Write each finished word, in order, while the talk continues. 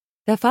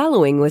The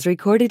following was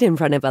recorded in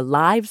front of a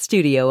live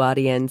studio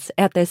audience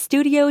at the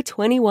Studio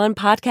 21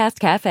 Podcast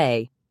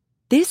Cafe.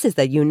 This is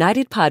the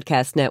United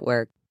Podcast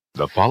Network.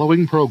 The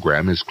following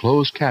program is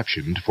closed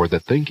captioned for the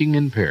thinking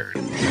impaired.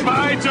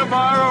 By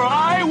tomorrow,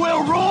 I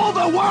will rule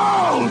the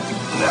world!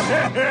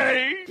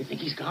 You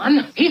think he's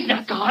gone? He's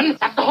not gone.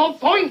 That's the whole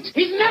point.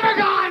 He's never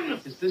gone.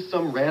 Is this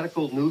some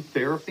radical new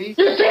therapy?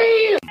 You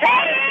see?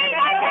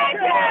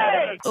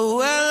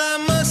 Well,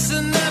 I must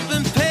have not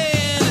been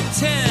paying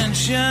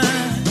attention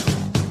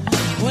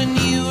when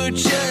you were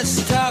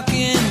just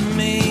talking to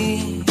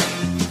me.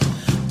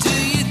 Do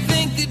you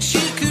think that you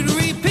could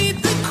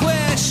repeat the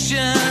question?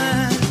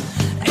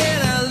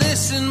 And I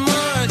listen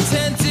more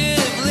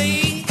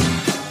attentively.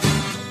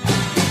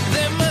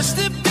 There must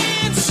have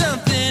been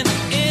something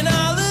in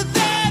all of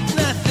that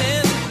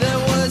nothing that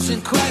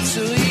wasn't quite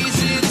so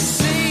easy to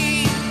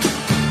see.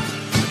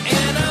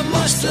 And I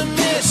must have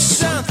missed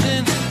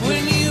something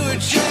when you were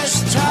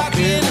just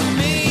talking to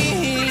me.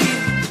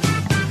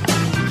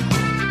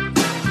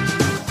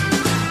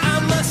 I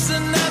must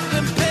have not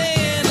been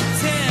paying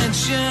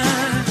attention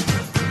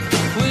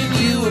when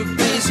you were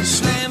busy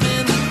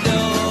slamming the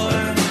door.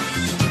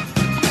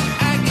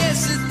 I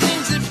guess the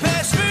things that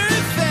pass for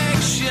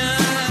affection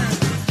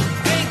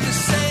ain't the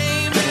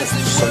same as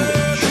they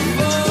were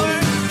before.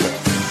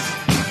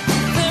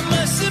 There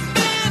must have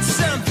been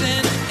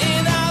something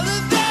in all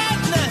of that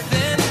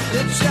nothing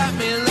that dropped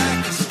me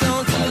like a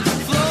stone to the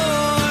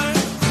floor.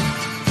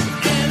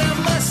 And I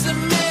must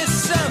have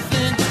missed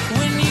something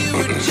when you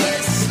were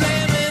just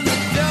slamming the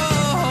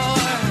door.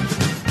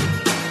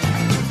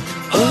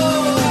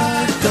 Oh,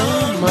 I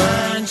don't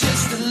mind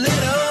just a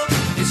little.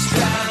 It's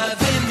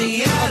driving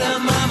me out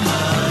of my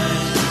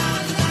mind.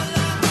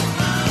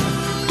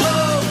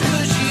 Oh,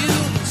 could you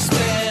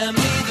spare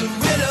me the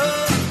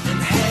riddle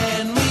and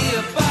hand me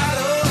a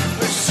bottle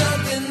or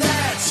something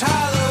that's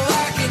hollow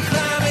I can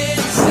climb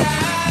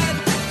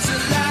inside? It's a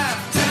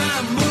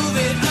lifetime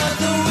movie of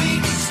the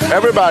week.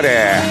 Everybody.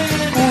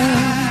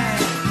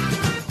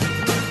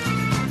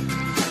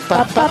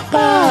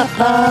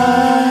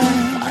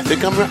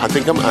 I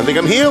think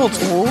I'm healed.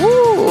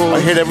 Ooh.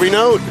 I hit every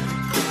note.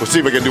 We'll see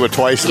if I can do it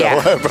twice. Yeah.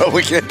 Though. I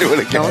probably can't do it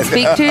again. Don't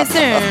speak too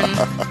soon.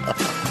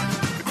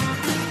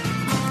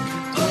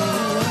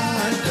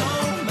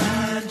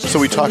 So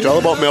we talked all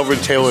about Melvin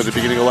Taylor at the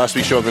beginning of last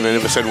week's show, and then I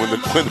never said when the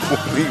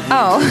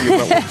Oh.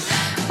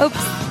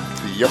 Oops.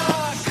 Yep.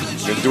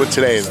 I'm gonna do it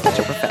today. Though. Such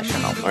a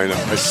professional. I know.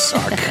 I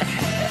suck.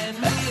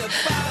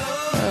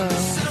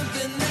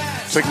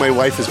 It's like my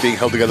wife is being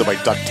held together by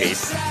duct tape.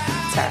 It's all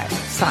right.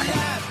 It's fine.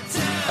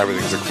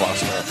 Everything's a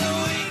cluster.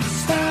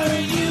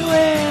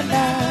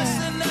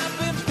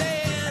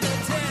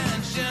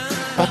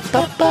 I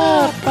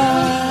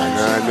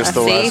missed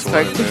the last one.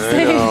 I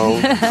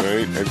know.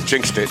 Right? I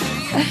jinxed it.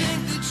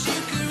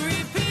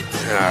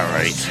 All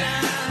right.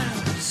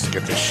 Let's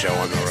get this show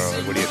on the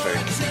road. What do you think?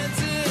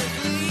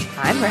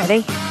 I'm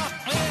ready.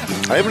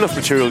 I have enough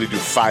material to do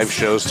 5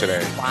 shows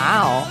today.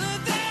 Wow.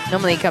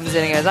 Normally he comes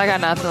in and goes, I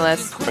got nothing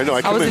less. I know.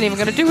 I wasn't even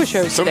going to do a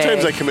show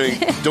Sometimes today. I come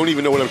in and don't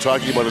even know what I'm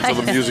talking about until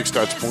the music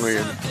starts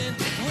playing.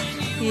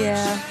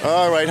 Yeah.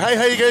 All right. Hi,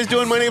 how you guys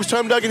doing? My name's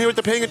Tom Duggan here at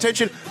the Paying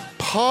Attention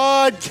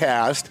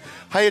Podcast.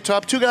 Hi,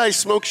 top 2 guys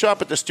smoke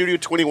shop at the Studio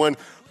 21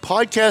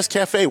 Podcast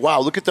Cafe.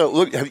 Wow, look at the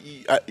look.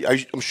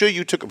 I'm sure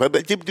you took. Hello.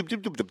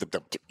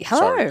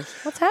 Sorry.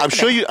 What's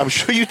happening? I'm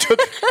sure you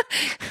took.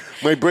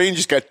 My brain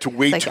just got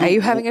way Like, too. are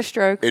you having a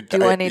stroke?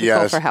 Do I need to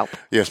call for help?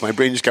 Yes, my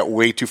brain just got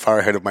way too far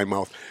ahead of my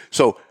mouth.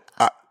 So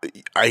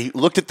I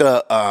looked at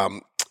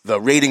the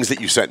ratings that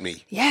you sent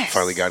me. Yes.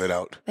 Finally got it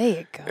out. There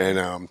you go.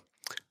 And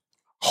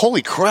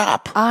holy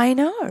crap! I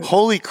know.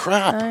 Holy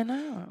crap! I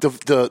know.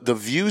 The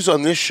views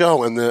on this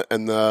show and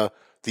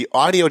the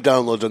audio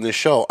downloads on this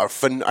show are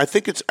fun. I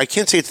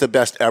can't say it's the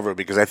best ever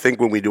because I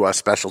think when we do our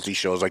specialty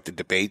shows like the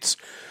debates,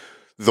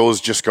 those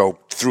just go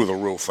through the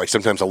roof. Like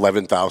sometimes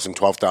 11,000,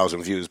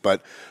 12,000 views.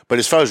 But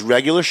as far as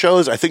regular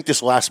shows, I think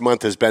this last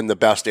month has been the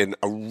best in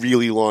a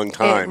really long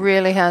time. It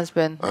really has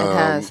been. It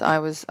has. I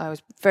was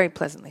very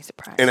pleasantly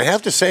surprised. And I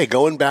have to say,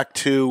 going back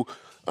to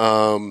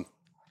the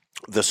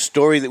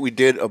story that we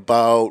did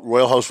about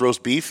Royal House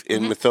roast beef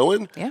in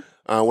Methuen. Yeah.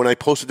 When I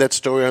posted that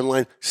story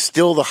online,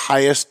 still the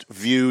highest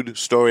viewed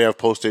story I've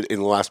posted in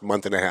the last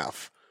month and a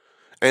half.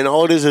 And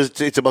all it is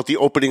it's about the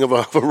opening of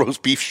a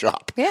roast beef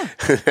shop. Yeah.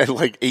 At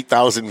like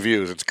 8,000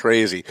 views. It's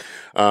crazy.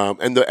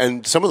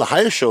 And some of the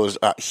highest shows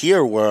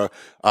here were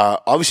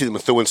obviously the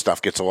Methuen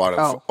stuff gets a lot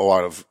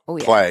of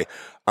play.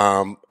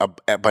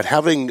 But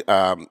having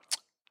Don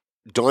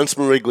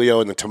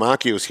Smariglio and the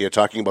Tamakios here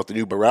talking about the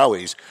new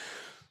Barellis,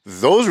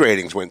 those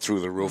ratings went through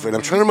the roof. And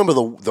I'm trying to remember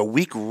the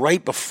week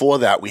right before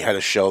that, we had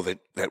a show that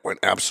went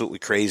absolutely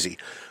crazy.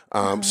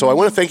 So I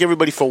want to thank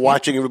everybody for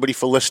watching, everybody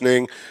for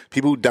listening,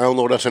 people who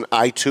download us on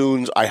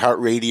iTunes,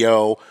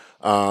 iHeartRadio,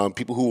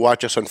 people who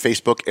watch us on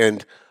Facebook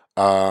and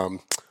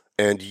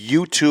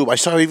YouTube. I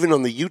saw even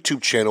on the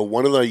YouTube channel,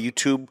 one of the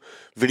YouTube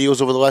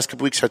videos over the last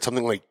couple weeks had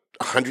something like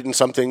 100 and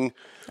something.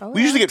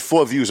 We usually get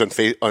 4 views on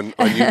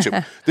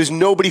YouTube. There's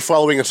nobody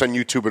following us on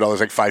YouTube at all.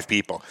 There's like 5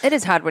 people. It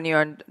is hard when you're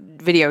on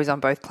videos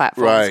on both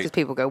platforms because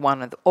people go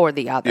one or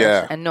the other.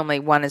 Yeah. And normally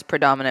one is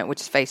predominant,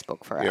 which is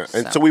Facebook for us.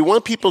 And so we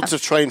want people to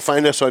try and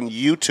find us on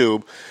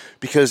YouTube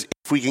because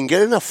if we can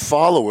get enough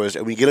followers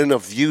and we get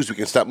enough views, we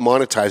can start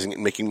monetizing it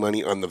and making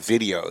money on the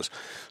videos.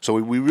 So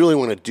we really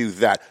want to do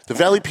that. The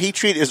Valley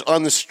Patriot is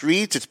on the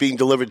streets. It's being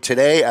delivered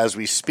today as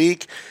we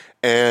speak.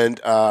 And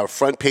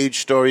front page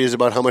story is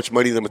about how much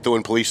money the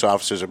Methuen police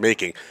officers are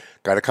making.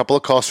 Got a couple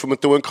of calls from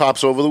Methuen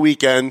cops over the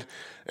weekend,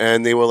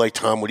 and they were like,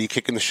 Tom, what are you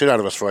kicking the shit out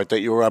of us for? I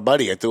thought you were our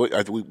buddy.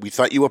 We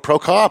thought you were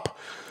pro-cop.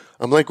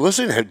 I'm like,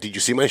 listen, did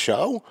you see my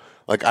show?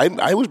 Like, I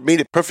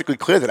made it perfectly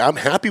clear that I'm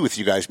happy with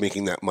you guys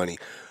making that money.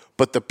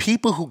 But the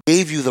people who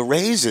gave you the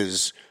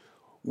raises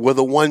were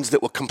the ones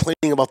that were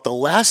complaining about the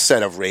last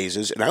set of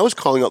raises, and I was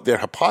calling out their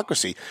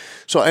hypocrisy.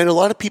 So I had a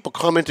lot of people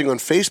commenting on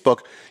Facebook,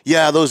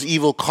 yeah, those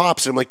evil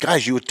cops. And I'm like,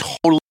 guys, you were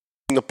totally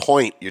missing the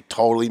point. You're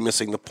totally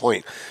missing the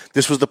point.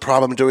 This was the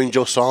problem during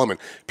Joe Solomon.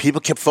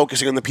 People kept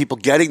focusing on the people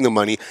getting the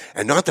money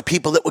and not the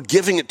people that were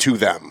giving it to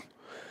them.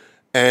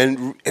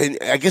 And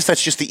I guess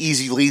that's just the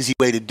easy, lazy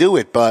way to do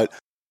it. But,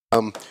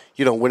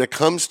 when it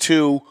comes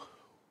to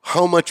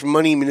how much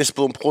money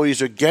municipal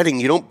employees are getting,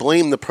 you don't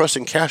blame the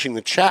person cashing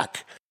the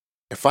check.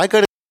 If I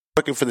got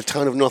working for the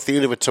town of North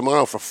Andover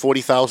tomorrow for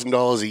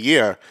 $40,000 a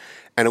year,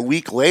 and a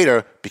week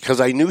later,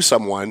 because I knew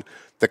someone,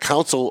 the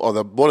council or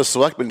the board of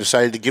selectmen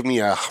decided to give me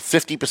a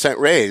 50%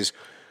 raise,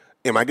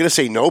 am I going to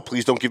say no?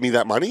 Please don't give me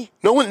that money.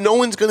 No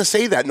one's going to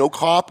say that. No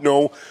cop,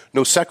 no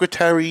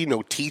secretary,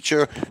 no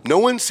teacher. No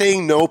one's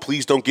saying no.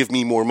 Please don't give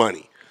me more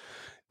money.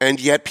 And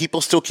yet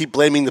people still keep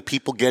blaming the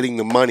people getting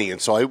the money.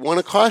 And so I want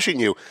to caution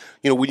you,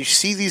 when you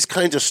see these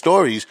kinds of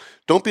stories,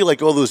 don't be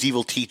like, oh, those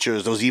evil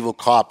teachers, those evil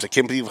cops, I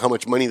can't believe how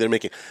much money they're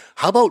making.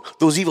 How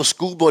about those evil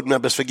school board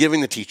members for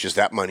giving the teachers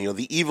that money, or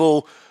the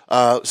evil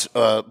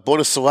board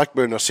of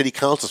selectmen or city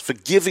councils for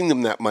giving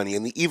them that money,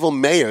 and the evil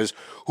mayors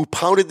who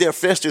pounded their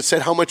fist and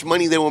said how much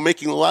money they were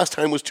making the last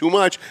time was too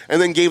much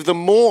and then gave them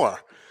more.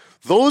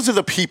 Those are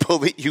the people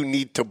that you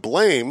need to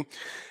blame.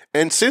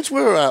 And since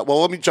we're,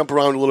 let me jump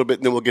around a little bit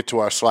and then we'll get to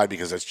our slide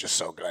because it's just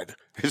so good.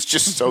 It's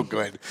just so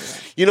good.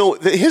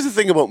 Here's the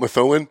thing about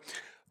Methuen.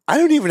 I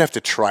don't even have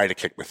to try to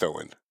kick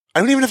Methuen. I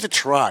don't even have to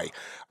try.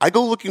 I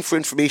go looking for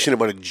information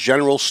about a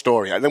general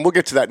story. And then we'll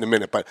get to that in a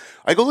minute. But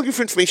I go looking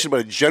for information about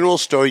a general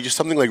story, just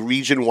something like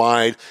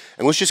region-wide.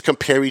 And let's just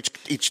compare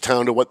each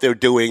town to what they're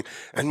doing.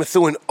 And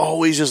Methuen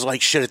always is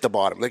like shit at the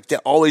bottom. Like they're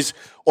always,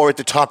 or at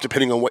the top,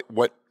 depending on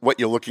what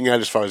you're looking at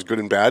as far as good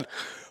and bad.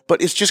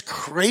 But it's just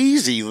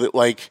crazy that,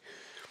 like,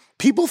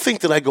 people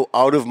think that I go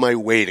out of my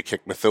way to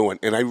kick Methuen.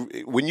 And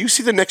when you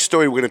see the next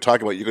story we're going to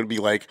talk about, you're going to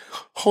be like,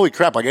 holy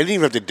crap, like, I didn't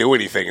even have to do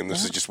anything, and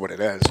this is just what it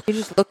is. You're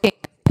just looking.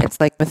 It's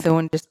like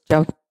Methuen just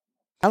jumped.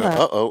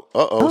 Hello.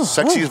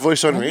 Sexiest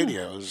voice on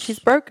radio. She's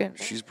broken.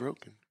 She's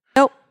broken.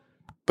 Nope.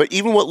 But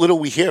even what little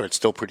we hear, it's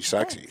still pretty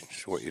sexy.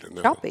 Just want you to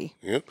know. Choppy.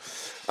 Yeah.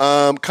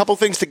 Couple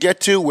things to get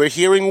to. We're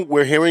hearing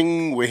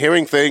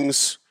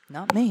things.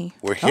 Not me.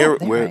 We're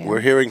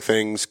hearing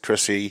things,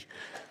 Chrissy.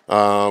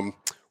 Here's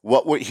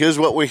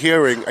what we're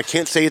hearing. I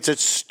can't say it's a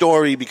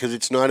story because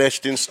it's not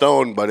etched in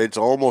stone, but it's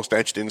almost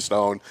etched in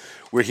stone.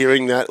 We're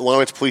hearing that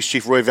Lawrence Police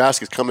Chief Roy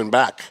Vasquez coming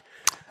back.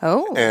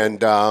 Oh.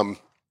 And I'm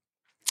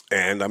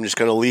just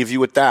going to leave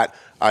you with that.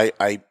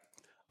 I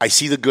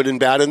see the good and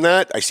bad in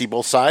that. I see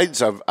both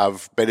sides.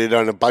 I've been in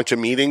on a bunch of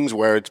meetings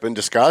where it's been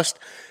discussed.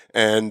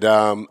 And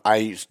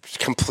I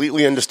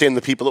completely understand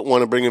the people that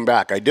want to bring him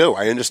back. I do.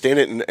 I understand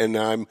it,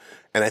 and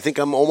I think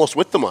I'm almost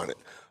with them on it.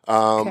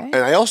 And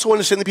I also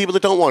understand the people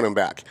that don't want him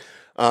back.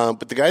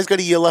 But the guy's got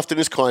a year left in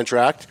his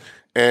contract,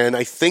 and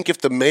I think if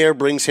the mayor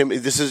brings him,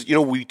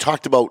 we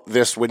talked about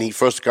this when he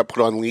first got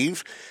put on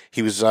leave.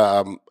 He was,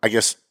 I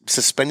guess,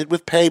 suspended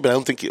with pay, but I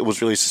don't think it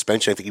was really a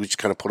suspension. I think he was just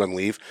kind of put on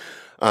leave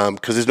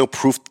because there's no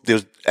proof.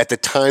 At the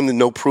time,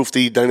 no proof that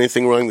he'd done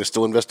anything wrong. There's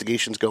still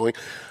investigations going.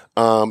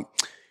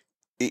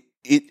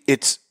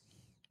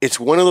 It's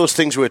one of those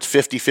things where it's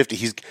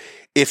 50-50.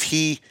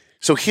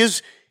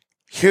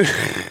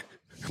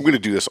 I'm going to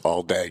do this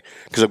all day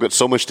because I've got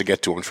so much to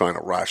get to. I'm trying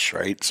to rush,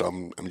 right? So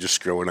I'm just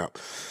screwing up.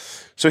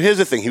 So here's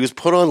the thing. He was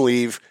put on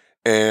leave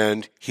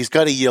and he's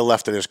got a year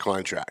left in his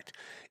contract.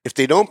 If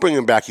they don't bring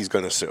him back, he's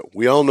going to sue.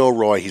 We all know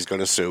Roy, he's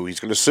going to sue. He's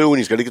going to sue and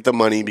he's going to get the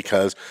money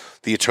because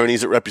the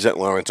attorneys that represent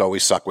Lawrence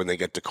always suck when they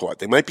get to court.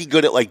 They might be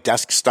good at like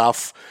desk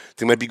stuff.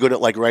 They might be good at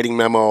like writing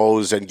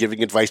memos and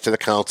giving advice to the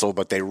council,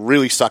 but they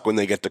really suck when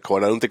they get to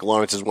court. I don't think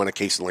Lawrence has won a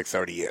case in like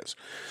 30 years.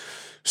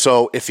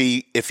 So if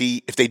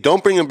they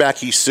don't bring him back,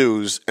 he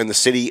sues and the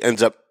city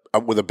ends up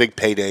with a big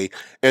payday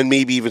and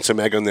maybe even some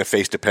egg on their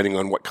face depending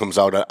on what comes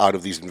out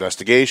of these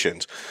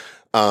investigations.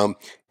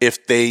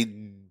 If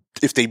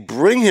they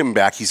bring him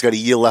back, he's got a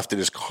year left in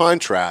his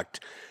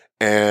contract,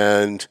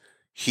 and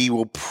he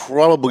will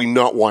probably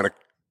not want to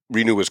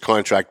renew his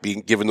contract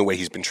being given the way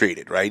he's been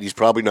treated, right? He's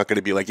probably not going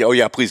to be like, oh,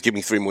 yeah, please give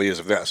me 3 more years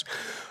of this.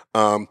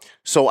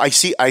 So I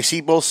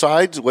see both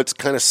sides. Let's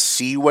kind of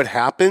see what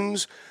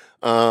happens.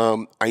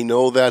 I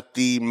know that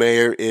the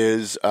mayor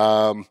is,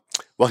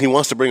 he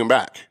wants to bring him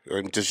back.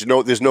 There's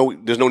no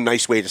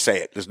nice way to say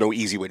it. There's no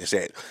easy way to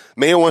say it.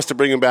 Mayor wants to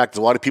bring him back. There's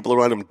a lot of people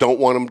around him don't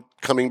want him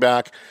coming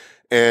back.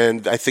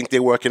 And I think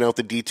they're working out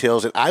the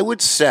details. And I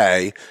would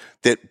say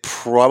that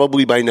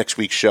probably by next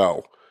week's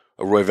show,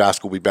 Roy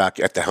Vask will be back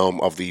at the helm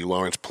of the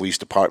Lawrence Police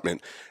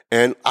Department.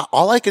 And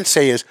all I can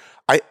say is,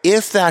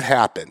 if that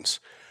happens,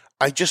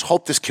 I just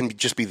hope this can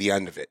just be the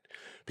end of it.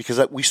 Because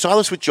we saw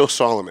this with Joe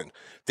Solomon.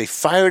 They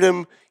fired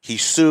him, he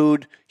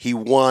sued, he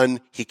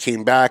won, he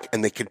came back,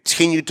 and they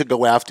continued to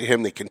go after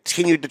him. They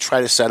continued to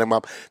try to set him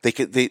up.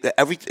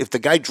 If the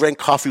guy drank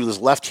coffee with his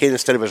left hand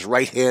instead of his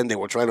right hand, they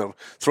were trying to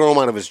throw him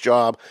out of his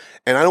job.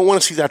 And I don't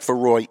want to see that for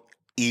Roy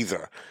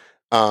either.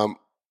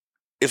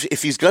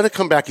 If he's going to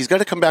come back, he's got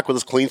to come back with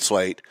his clean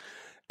slate.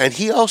 And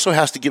he also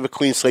has to give a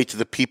clean slate to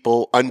the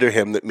people under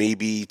him that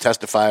maybe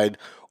testified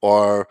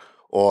or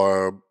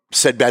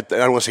said bad, I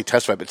don't want to say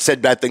testified, but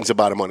said bad things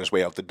about him on his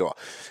way out the door.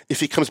 If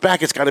he comes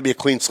back, it's got to be a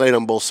clean slate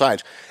on both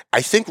sides.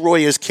 I think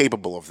Roy is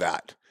capable of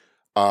that.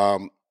 A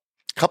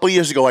couple of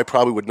years ago, I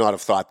probably would not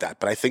have thought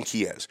that, but I think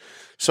he is.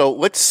 So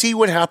let's see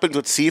what happens.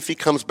 Let's see if he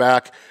comes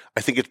back.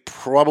 I think it's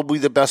probably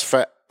the best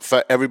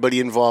for everybody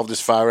involved as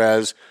far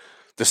as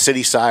the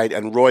city side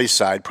and Roy's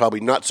side.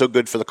 Probably not so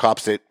good for the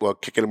cops that were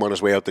kicking him on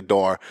his way out the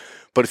door.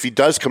 But if he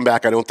does come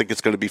back, I don't think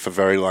it's going to be for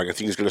very long. I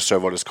think he's going to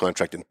serve out his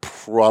contract and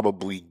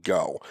probably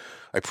go.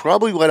 I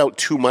probably let out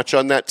too much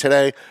on that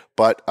today,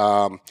 but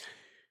when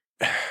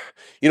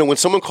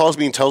someone calls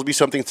me and tells me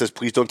something and says,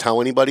 please don't tell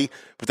anybody,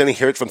 but then I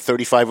hear it from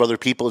 35 other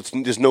people,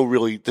 there's no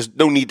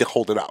need to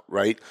hold it out,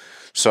 right?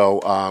 So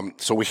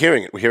we're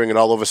hearing it. We're hearing it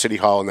all over City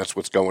Hall, and that's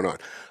what's going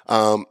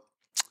on.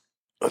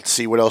 Let's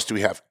see, what else do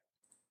we have?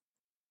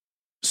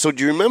 So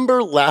do you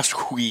remember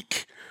last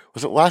week?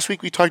 Was it last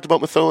week we talked about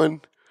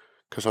Methuen?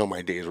 Because all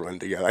my days run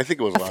together. I think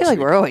it was last week. I feel like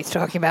we're always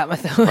talking about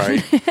Methuen.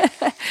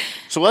 Right.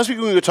 So last week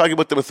when we were talking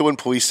about the Methuen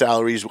police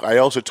salaries, I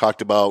also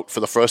talked about,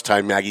 for the first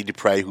time, Maggie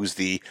Dupre, who's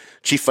the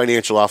chief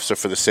financial officer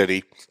for the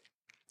city.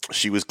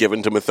 She was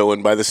given to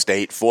Methuen by the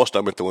state, forced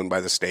on Methuen by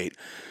the state,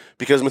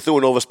 because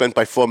Methuen overspent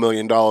by $4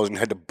 million and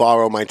had to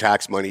borrow my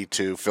tax money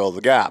to fill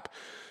the gap.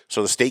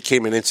 So the state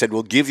came in and said,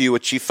 we'll give you a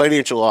chief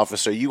financial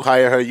officer. You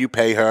hire her, you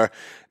pay her,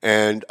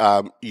 and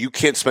you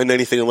can't spend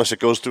anything unless it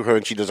goes through her,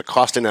 and she does a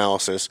cost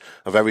analysis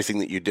of everything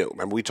that you do.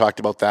 Remember we talked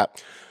about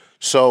that?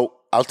 So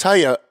I'll tell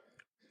you,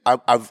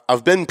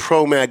 I've been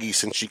pro Maggie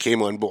since she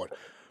came on board.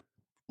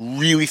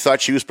 Really thought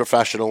she was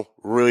professional.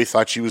 Really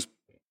thought she was,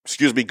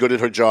 good at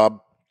her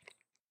job.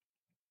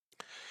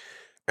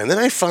 And then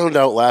I found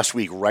out last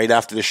week, right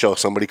after the show,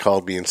 somebody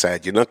called me and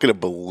said, you're not going to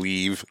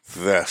believe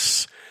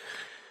this.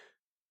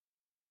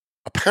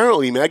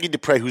 Apparently, Maggie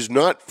Dupre, who's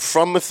not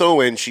from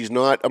Methuen, she's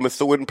not a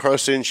Methuen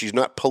person, she's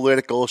not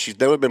political, she's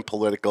never been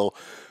political,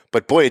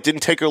 but boy, it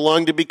didn't take her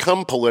long to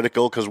become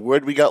political, because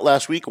word we got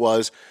last week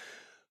was,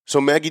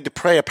 so Maggie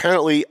Dupre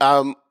apparently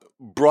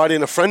brought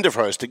in a friend of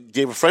hers,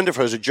 gave a friend of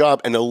hers a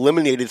job and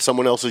eliminated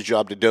someone else's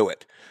job to do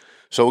it.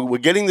 So we're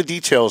getting the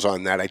details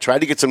on that. I tried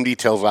to get some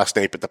details last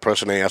night, but the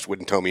person I asked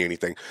wouldn't tell me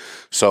anything.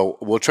 So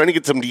we're trying to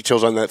get some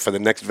details on that for the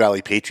next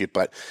Valley Patriot,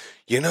 but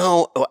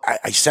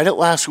I said it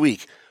last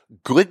week.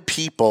 Good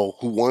people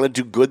who want to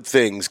do good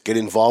things get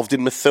involved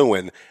in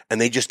Methuen, and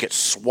they just get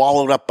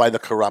swallowed up by the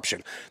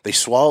corruption. They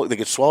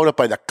get swallowed up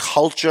by the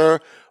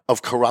culture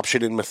of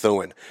corruption in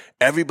Methuen.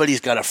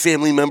 Everybody's got a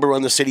family member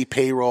on the city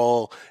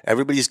payroll.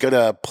 Everybody's got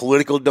a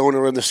political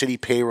donor on the city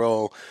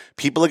payroll.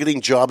 People are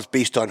getting jobs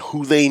based on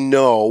who they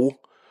know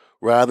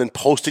rather than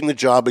posting the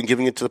job and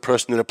giving it to the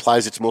person that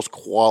applies it's most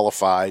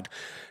qualified.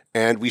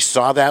 And we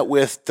saw that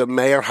with the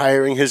mayor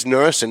hiring his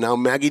nurse, and now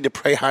Maggie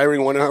Dupre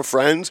hiring one of her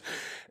friends.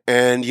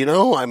 And,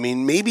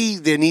 maybe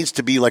there needs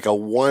to be like a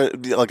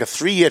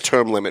 3-year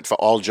term limit for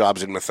all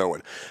jobs in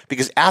Methuen.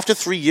 Because after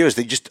 3 years,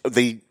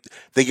 they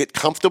get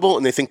comfortable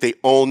and they think they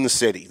own the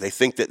city. They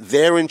think that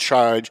they're in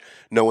charge.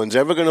 No one's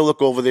ever going to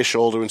look over their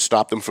shoulder and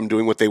stop them from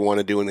doing what they want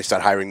to do, and they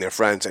start hiring their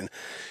friends. And,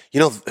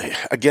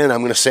 again,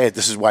 I'm going to say it.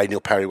 This is why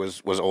Neil Perry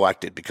was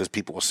elected, because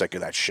people were sick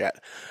of that shit.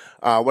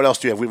 What else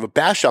do we have? We have a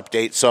BASH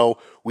update. So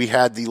we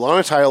had the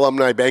Lawrence High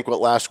Alumni Banquet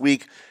last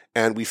week.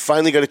 And we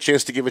finally got a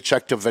chance to give a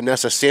check to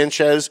Vanessa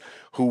Sanchez,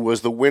 who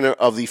was the winner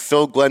of the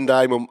Phil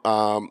Glendy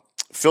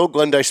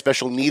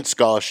Special Needs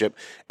Scholarship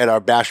at our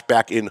BASH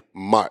back in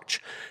March.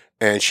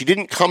 And she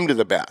didn't come to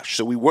the BASH,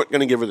 so we weren't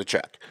going to give her the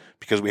check.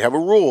 Because we have a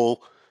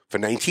rule for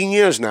 19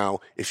 years now,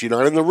 if you're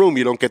not in the room,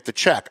 you don't get the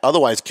check.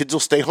 Otherwise, kids will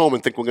stay home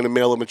and think we're going to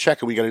mail them a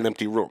check and we got an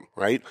empty room,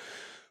 right?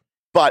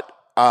 But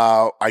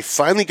I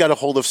finally got a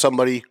hold of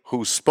somebody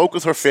who spoke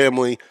with her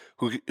family,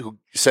 who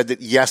said that,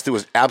 yes, there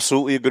was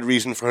absolutely a good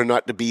reason for her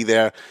not to be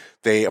there.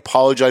 They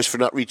apologized for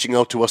not reaching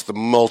out to us the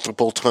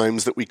multiple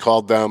times that we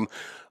called them.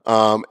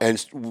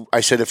 And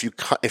I said,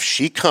 if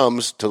she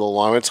comes to the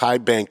Lawrence High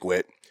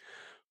Banquet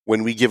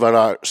when we give out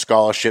our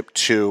scholarship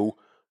to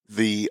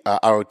the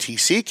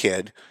ROTC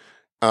kid,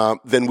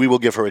 then we will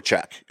give her a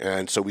check.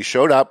 And so we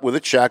showed up with a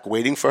check,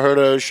 waiting for her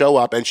to show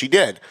up, and she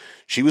did.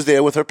 She was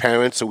there with her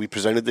parents, so we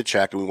presented the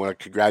check, and we want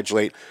to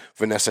congratulate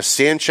Vanessa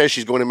Sanchez.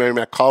 She's going to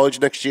Merrimack College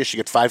next year. She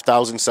gets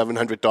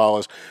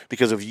 $5,700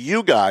 because of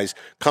you guys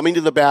coming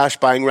to the bash,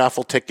 buying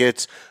raffle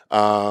tickets,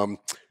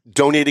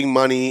 donating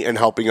money, and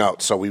helping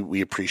out. So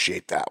we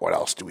appreciate that. What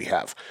else do we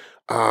have?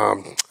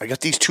 I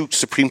got these 2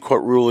 Supreme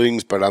Court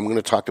rulings, but I'm going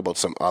to talk about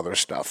some other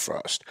stuff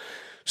first.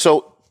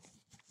 So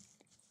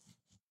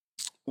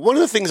one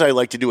of the things I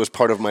like to do as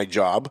part of my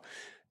job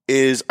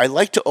is I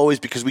like to always,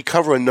 because we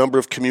cover a number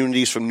of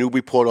communities from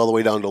Newburyport all the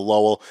way down to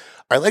Lowell,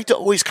 I like to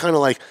always kind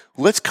of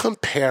let's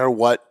compare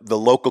what the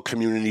local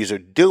communities are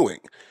doing.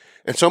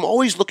 And so I'm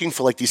always looking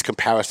for these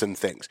comparison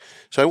things.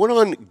 So I went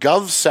on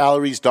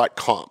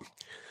govsalaries.com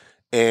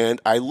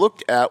and I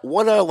looked at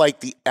what are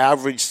the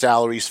average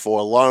salaries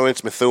for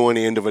Lawrence, Methuen,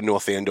 Andover,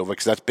 North Andover,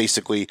 because that's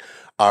basically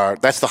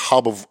that's the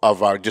hub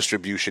of our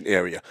distribution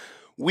area.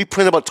 We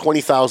print about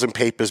 20,000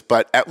 papers,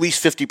 but at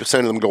least 50%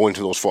 of them go into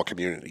those 4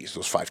 communities,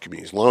 those 5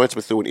 communities: Lawrence,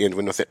 Methuen,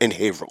 Andover, North, and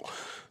Haverhill,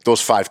 those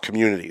 5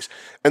 communities.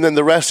 And then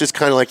the rest is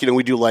kind of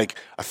we do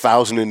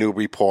 1,000 in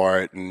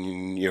Newburyport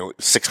and,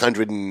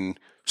 600 in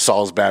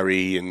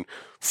Salisbury and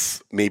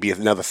maybe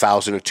another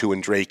 1,000 or 2 in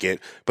Drake.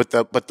 But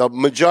the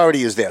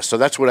majority is there. So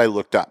that's what I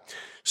looked up.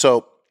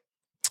 So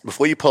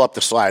before you pull up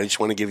the slide, I just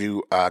want to give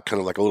you kind of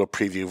a little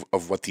preview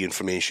of what the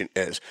information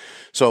is.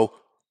 So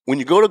when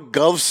you go to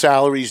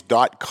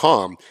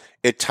govsalaries.com,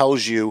 it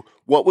tells you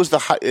what was the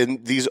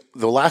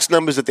last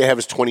numbers that they have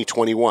is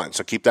 2021.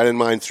 So keep that in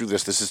mind through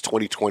this. This is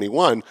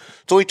 2021.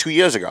 It's only 2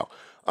 years ago.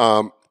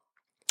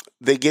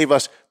 They gave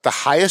us the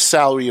highest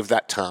salary of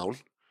that town.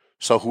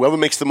 So whoever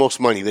makes the most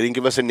money, they didn't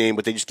give us a name,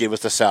 but they just gave us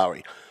the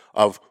salary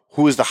of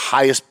who is the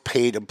highest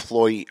paid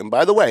employee. And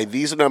by the way,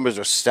 these numbers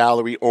are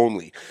salary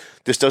only.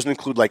 This doesn't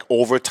include like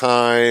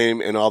overtime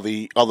and all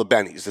the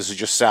bennies. This is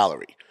just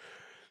salary.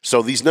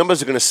 So these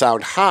numbers are going to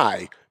sound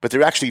high, but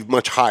they're actually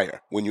much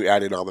higher when you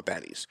add in all the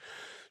bennies.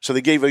 So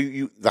they gave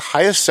you the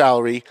highest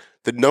salary,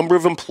 the number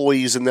of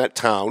employees in that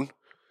town,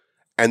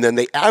 and then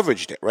they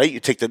averaged it, right? You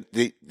take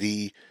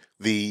the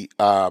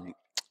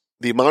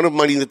amount of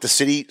money that the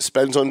city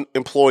spends on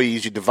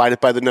employees, you divide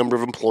it by the number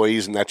of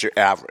employees, and that's your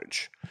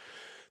average.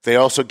 They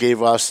also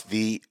gave us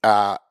the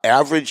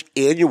average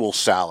annual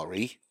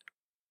salary,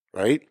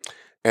 right?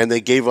 And they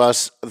gave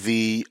us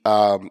the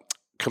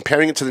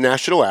comparing it to the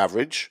national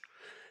average,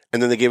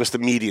 and then they gave us the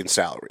median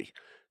salary.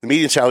 The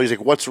median salary is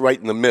like what's right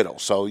in the middle.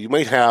 So you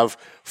might have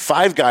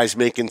 5 guys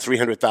making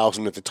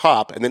 $300,000 at the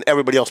top, and then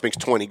everybody else makes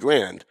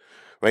 $20,000,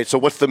 right? So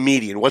what's the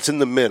median? What's in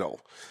the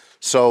middle?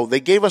 So they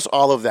gave us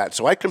all of that.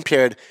 So I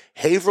compared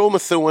Haverhill,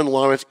 Methuen,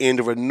 Lawrence,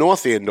 Andover,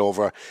 North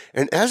Andover.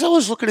 And as I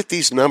was looking at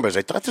these numbers,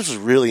 I thought this was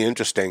really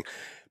interesting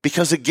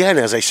because, again,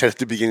 as I said at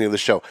the beginning of the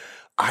show,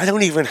 I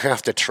don't even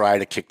have to try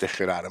to kick the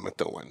shit out of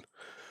Methuen.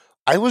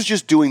 I was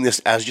just doing this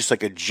as just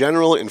like a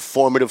general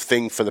informative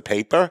thing for the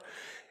paper.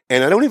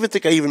 And I don't even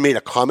think I even made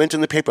a comment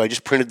in the paper. I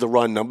just printed the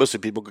raw numbers so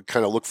people could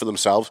kind of look for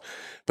themselves.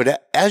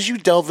 But as you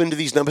delve into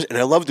these numbers, and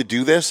I love to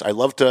do this, I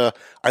love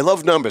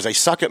numbers. I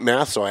suck at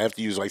math, so I have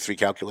to use like 3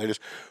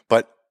 calculators.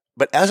 But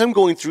as I'm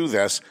going through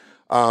this,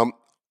 a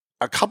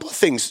couple of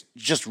things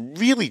just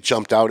really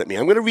jumped out at me.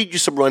 I'm going to read you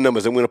some raw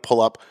numbers. I'm going to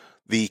pull up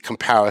the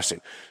comparison.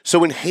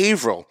 So in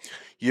Haverhill,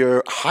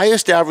 your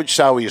highest average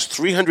salary is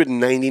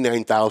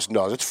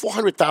 $399,000. That's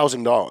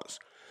 $400,000.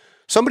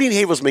 Somebody in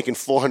Haverhill is making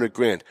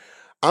 $400,000.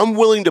 I'm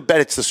willing to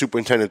bet it's the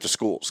superintendent of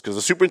schools because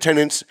the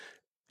superintendents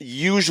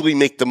usually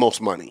make the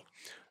most money,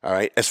 all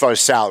right, as far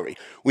as salary.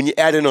 When you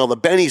add in all the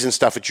bennies and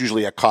stuff, it's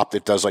usually a cop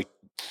that does like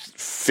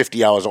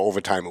 50 hours of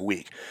overtime a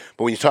week.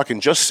 But when you're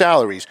talking just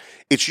salaries,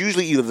 it's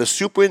usually either the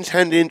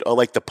superintendent or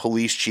like the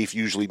police chief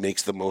usually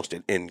makes the most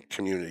in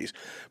communities.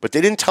 But they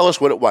didn't tell us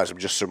what it was. I'm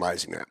just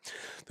surmising that.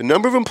 The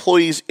number of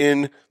employees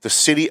in the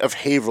city of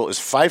Haverhill is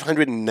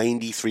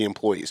 593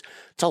 employees.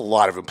 It's a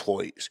lot of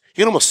employees.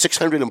 You get almost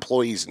 600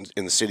 employees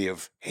in the city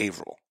of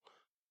Haverhill.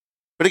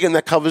 But again,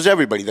 that covers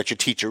everybody. That's your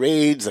teacher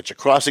aides, that's your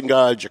crossing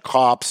guards, your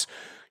cops,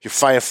 your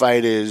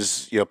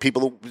firefighters,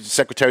 people,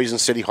 secretaries in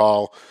City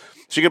Hall.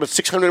 So you get about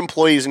 600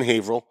 employees in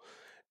Haverhill,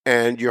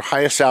 and your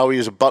highest salary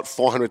is about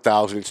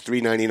 $400,000. It's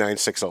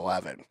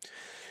 $399,611.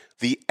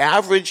 The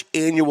average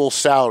annual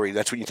salary,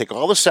 that's when you take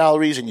all the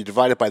salaries and you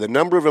divide it by the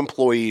number of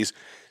employees,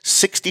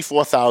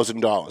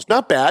 $64,000.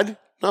 Not bad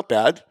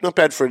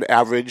for an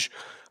average.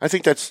 I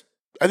think that's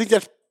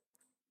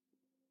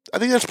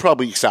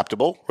probably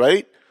acceptable,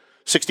 right?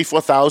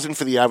 $64,000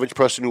 for the average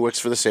person who works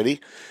for the city,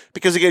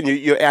 because again,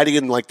 you're adding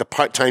in like the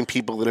part-time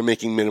people that are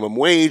making minimum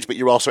wage, but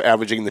you're also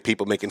averaging the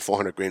people making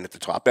 $400,000 at the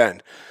top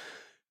end.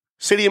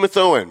 City of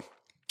Methuen,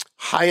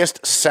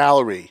 highest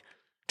salary,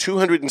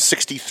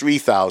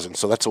 $263,000.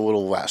 So that's a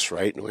little less,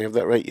 right? Do we have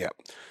that right? Yeah.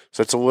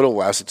 So it's a little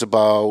less. It's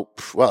about,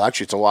 well,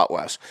 actually, it's a lot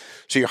less.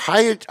 So your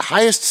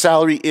highest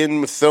salary in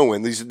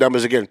Methuen, these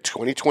numbers again,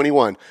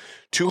 2021,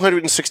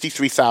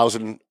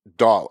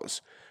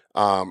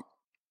 $263,000.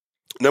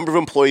 Number of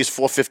employees,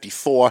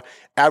 454.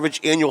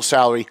 Average annual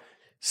salary,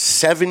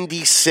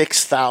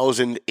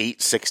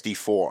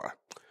 $76,864.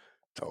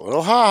 It's a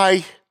little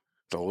high.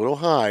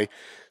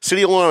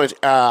 City of Lawrence,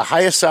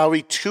 highest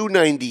salary,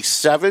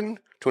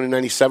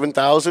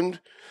 $297,000.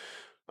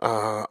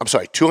 I'm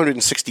sorry,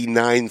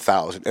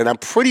 $269,000. And I'm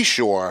pretty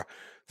sure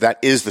that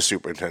is the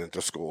superintendent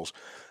of schools.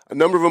 A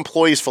number of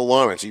employees for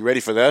Lawrence. Are you ready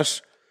for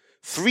this?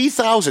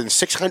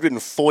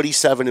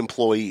 3,647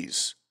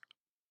 employees.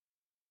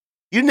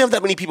 You didn't have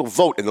that many people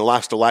vote in the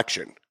last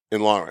election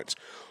in Lawrence.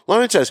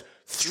 Lawrence has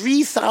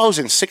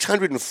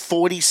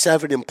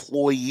 3,647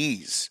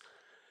 employees.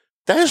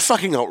 That is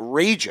fucking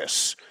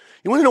outrageous.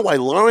 You want to know why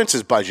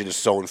Lawrence's budget is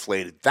so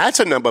inflated? That's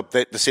a number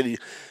that the city,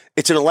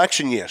 it's an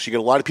election year. So you get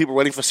a lot of people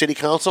running for city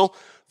council.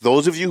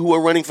 Those of you who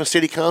are running for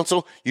city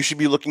council, you should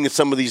be looking at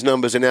some of these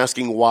numbers and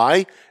asking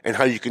why and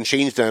how you can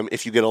change them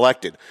if you get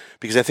elected.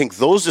 Because I think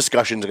those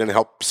discussions are going to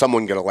help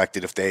someone get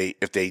elected if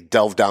they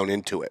delve down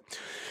into it.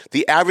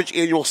 The average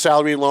annual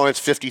salary in Lawrence,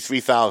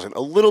 $53,000.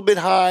 A little bit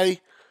high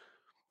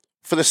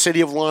for the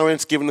city of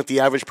Lawrence, given that the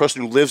average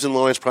person who lives in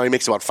Lawrence probably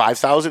makes about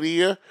 $5,000 a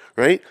year,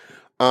 right?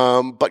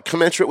 But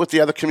commensurate with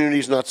the other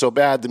communities, not so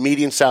bad. The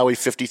median salary,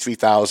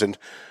 $53,000.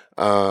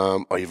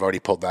 You've already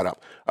pulled that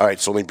up. All right,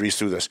 so let me breeze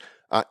through this.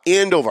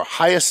 Andover,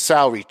 highest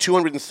salary,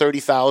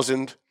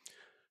 $230,000.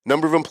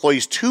 Number of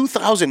employees,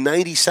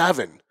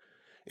 2,097.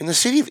 In the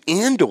city of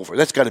Andover,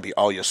 that's got to be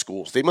all your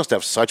schools. They must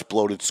have such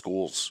bloated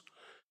schools.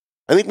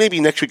 I think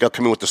maybe next week I'll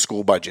come in with the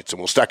school budgets and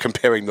we'll start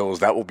comparing those.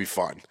 That will be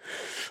fun.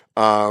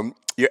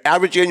 Your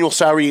average annual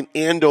salary in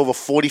Andover,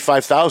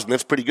 $45,000.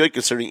 That's pretty good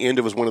considering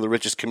Andover is one of the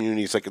richest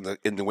communities like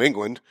in New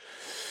England.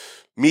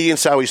 Median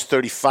salary is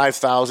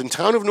 $35,000.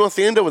 Town of North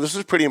Andover, this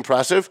is pretty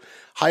impressive.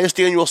 Highest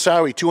annual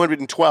salary,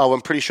 $212,000.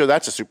 I'm pretty sure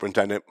that's a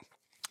superintendent.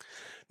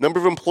 Number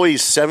of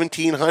employees,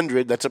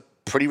 1,700. That's a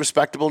pretty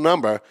respectable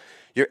number.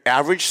 Your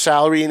average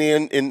salary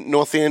in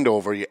North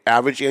Andover, your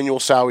average annual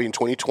salary in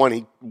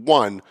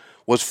 2021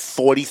 was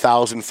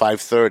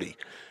 $40,530.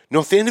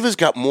 North Andover's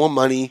got more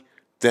money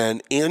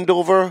than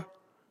Andover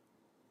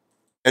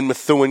and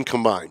Methuen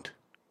combined.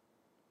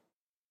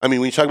 I mean,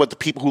 when you talk about the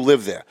people who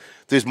live there,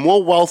 there's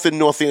more wealth in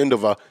North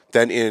Andover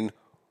than in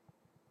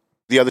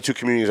the other two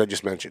communities I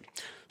just mentioned.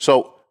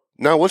 So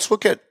now let's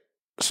look at,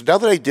 so now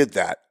that I did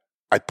that,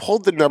 I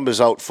pulled the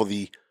numbers out for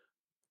the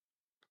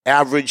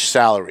average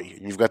salary.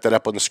 You've got that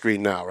up on the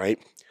screen now, right?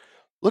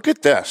 Look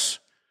at this.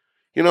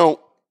 You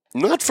know,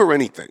 not for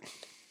anything.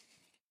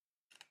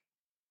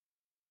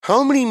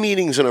 How many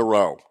meetings in a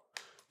row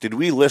did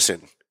we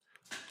listen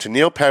to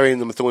Neil Perry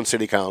and the Methuen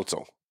City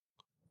Council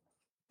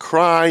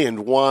cry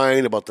and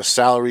whine about the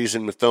salaries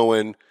in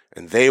Methuen,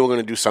 and they were going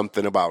to do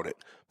something about it?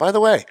 By the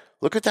way,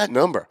 look at that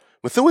number.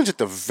 Methuen's at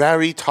the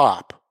very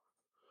top.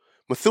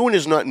 Methuen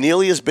is not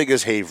nearly as big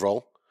as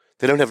Haverhill.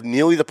 They don't have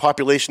nearly the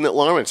population that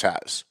Lawrence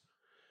has.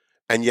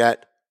 And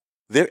yet,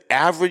 their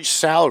average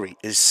salary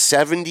is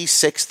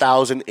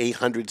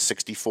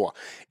 $76,864.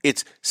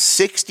 It's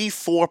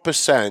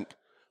 64%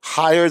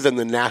 higher than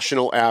the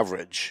national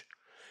average.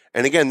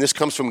 And again, this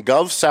comes from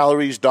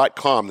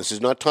govsalaries.com. This is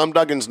not Tom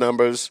Duggan's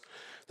numbers.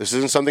 This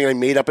isn't something I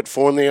made up at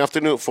 4 in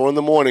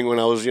the morning when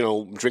I was,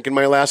 drinking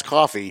my last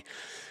coffee.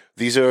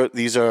 These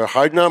are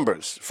hard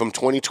numbers from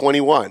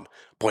 2021.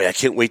 Boy, I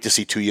can't wait to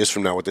see 2 years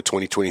from now what the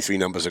 2023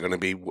 numbers are going to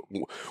be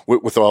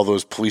with all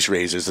those police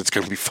raises. It's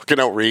going to be fucking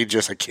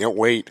outrageous. I can't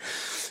wait.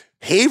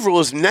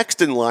 Haverhill is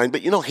next in line,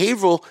 but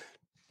Haverhill,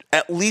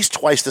 at least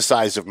twice the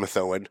size of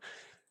Methuen.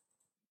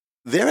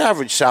 Their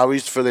average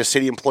salaries for their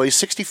city employees,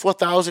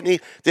 $64,000.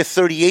 They're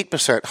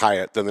 38%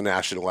 higher than the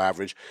national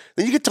average.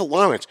 Then you get to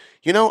Lawrence.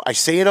 I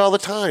say it all the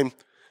time.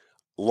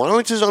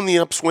 Lawrence is on the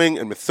upswing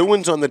and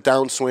Methuen's on the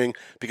downswing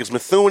because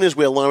Methuen is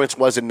where Lawrence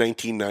was in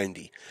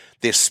 1990.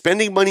 They're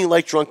spending money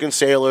like drunken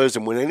sailors,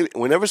 and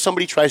whenever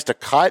somebody tries to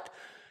cut,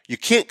 you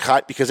can't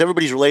cut because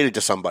everybody's related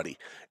to somebody.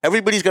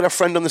 Everybody's got a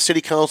friend on the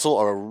city council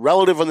or a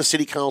relative on the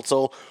city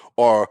council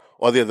or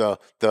they're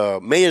the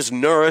mayor's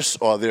nurse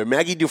or they're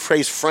Maggie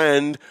Dufresne's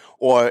friend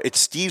or it's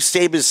Steve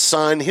Saber's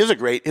son. Here's a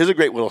great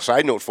little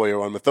side note for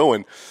you on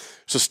Methuen.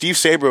 So Steve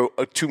Saber,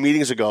 2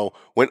 meetings ago,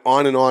 went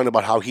on and on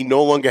about how he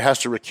no longer has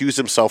to recuse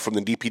himself from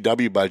the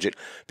DPW budget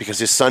because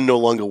his son no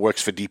longer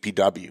works for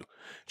DPW.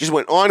 Just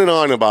went on and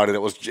on about it.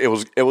 It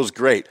was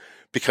great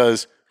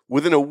because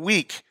within a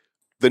week,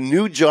 the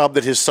new job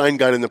that his son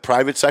got in the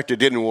private sector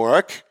didn't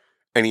work,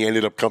 and he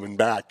ended up coming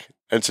back.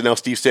 And so now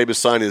Steve Saber's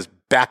son is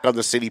back on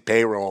the city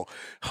payroll.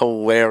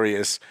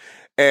 Hilarious.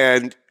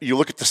 And you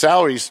look at the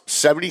salaries,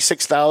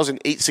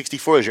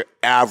 $76,864 is your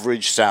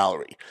average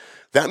salary.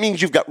 That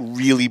means you've got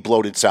really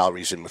bloated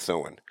salaries in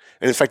Methuen.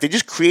 And in fact, they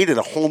just created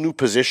a whole new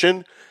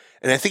position,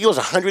 and I think it was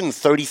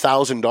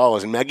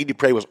 $130,000, and Maggie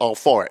Dupre was all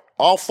for it.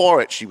 All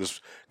for it, she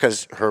was,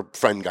 because her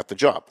friend got the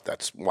job.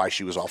 That's why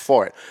she was all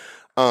for it.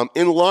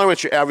 In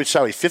Lawrence, your average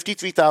salary,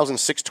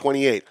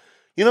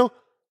 $53,628.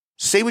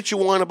 Say what you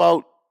want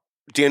about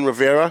Dan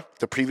Rivera,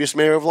 the previous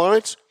mayor of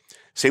Lawrence.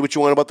 Say what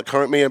you want about the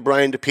current mayor,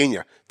 Brian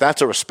DePina.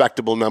 That's a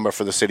respectable number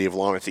for the city of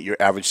Lawrence that your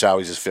average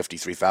salary is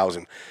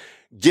 $53,000.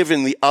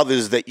 given the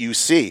others that you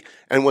see.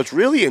 And what's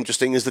really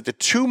interesting is that the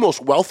two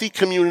most wealthy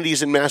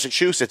communities in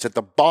Massachusetts at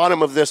the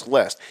bottom of this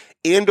list,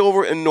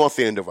 Andover and North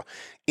Andover.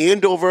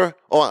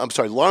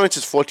 Lawrence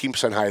is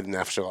 14% higher than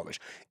national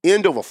average.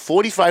 Andover,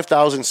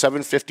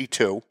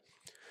 45,752.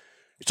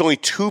 It's only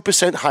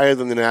 2% higher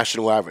than the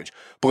national average.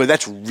 Boy,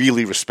 that's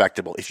really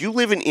respectable. If you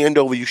live in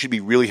Andover, you should be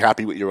really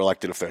happy with your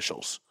elected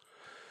officials.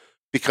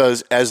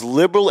 Because as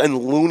liberal and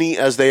loony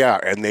as they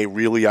are, and they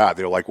really are,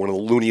 they're like one of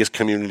the looniest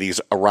communities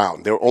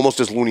around. They're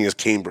almost as loony as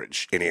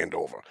Cambridge in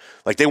Andover.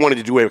 Like they wanted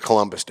to do away with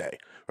Columbus Day,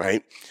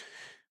 right?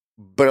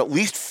 But at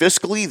least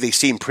fiscally, they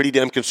seem pretty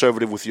damn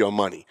conservative with your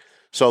money.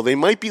 So they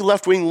might be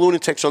left-wing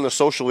lunatics on the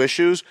social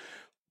issues,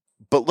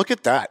 but look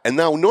at that. And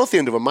now North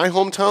Andover, my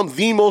hometown,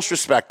 the most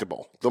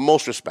respectable,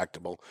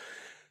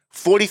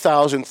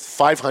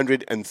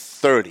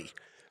 40,530.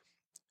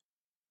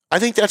 I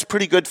think that's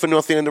pretty good for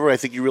North Andover. I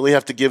think you really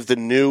have to give the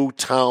new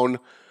town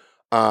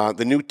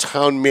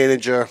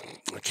manager,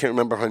 I can't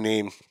remember her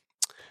name,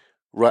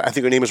 I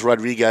think her name is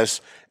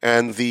Rodriguez,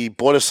 and the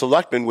Board of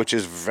Selectmen, which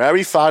is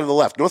very far to the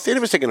left. North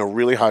Andover's taken a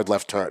really hard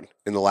left turn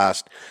in the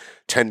last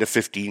 10 to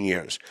 15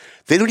 years.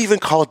 They don't even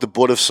call it the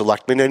Board of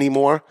Selectmen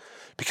anymore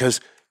because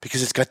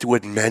it's got the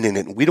word men in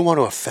it. And we don't want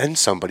to offend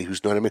somebody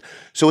who's not a man.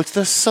 So it's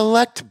the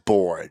Select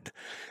Board.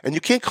 And you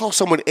can't call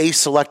someone a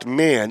select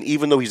man,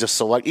 even though he's a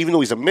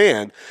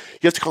man.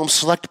 You have to call him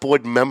Select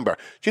Board member.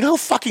 Do you know how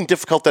fucking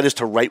difficult that is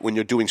to write when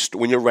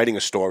you're writing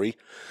a story?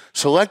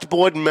 Select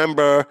Board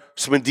member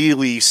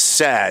Smedili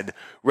said,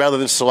 rather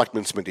than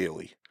Selectman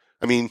Smedili.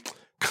 I mean,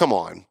 come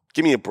on.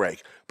 Give me a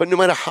break. But no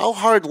matter how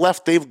hard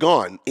left they've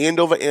gone,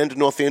 Andover and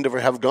North Andover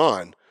have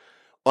gone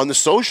on the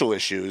social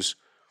issues,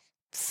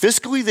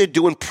 fiscally they're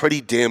doing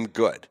pretty damn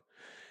good.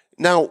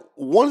 Now,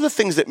 one of the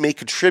things that may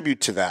contribute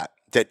to that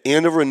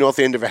Andover and North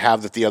Andover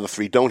have that the other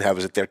three don't have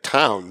is that they're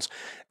towns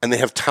and they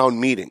have town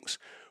meetings,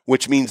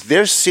 which means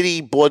their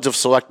city boards of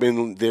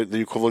selectmen, the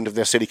equivalent of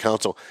their city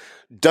council,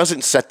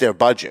 doesn't set their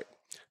budget.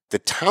 The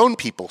town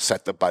people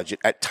set the budget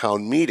at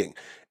town meeting.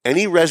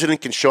 Any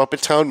resident can show up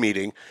at town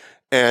meeting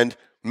and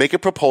make a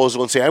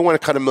proposal and say, I want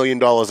to cut $1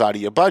 million out of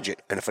your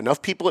budget. And if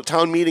enough people at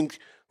town meeting,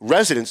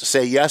 residents,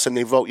 say yes and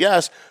they vote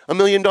yes, $1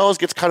 million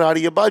gets cut out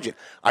of your budget.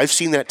 I've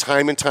seen that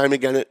time and time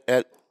again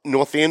at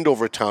North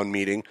Andover town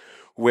meeting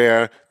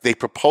where they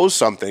propose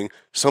something,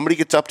 somebody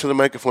gets up to the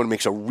microphone and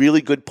makes a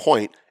really good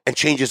point and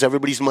changes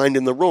everybody's mind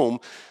in the room,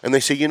 and they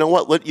say, you know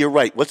what, you're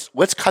right,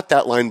 let's cut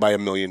that line by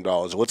 $1 million,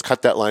 or let's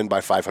cut that line by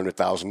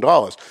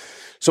 $500,000.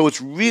 So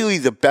it's really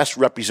the best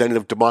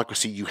representative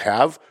democracy you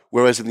have,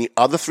 whereas in the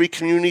other three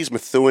communities,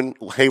 Methuen,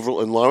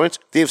 Haverhill, and Lawrence,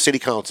 they have city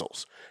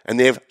councils, and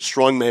they have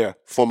strong mayor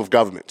form of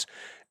government.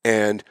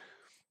 And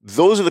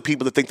those are the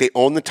people that think they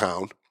own the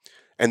town,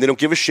 and they don't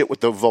give a shit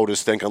what the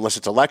voters think unless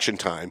it's election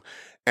time.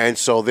 And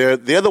so they're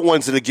the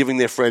ones that are giving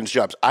their friends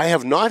jobs. I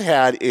have not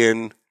had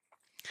in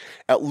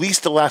at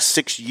least the last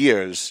 6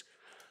 years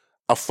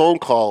a phone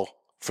call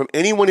from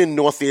anyone in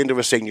North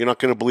Andover saying, you're not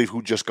going to believe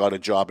who just got a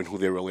job and who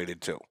they're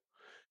related to.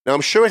 Now,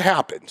 I'm sure it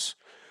happens,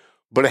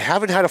 but I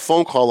haven't had a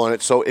phone call on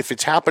it. So if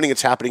it's happening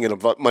at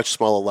a much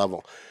smaller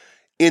level.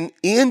 In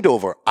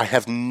Andover, I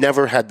have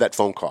never had that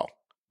phone call.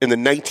 In the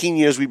 19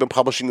 years we've been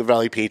publishing the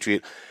Valley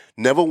Patriot,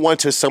 never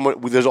once has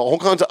there's a whole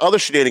kinds of other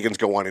shenanigans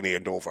go on in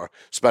Andover,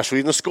 especially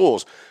in the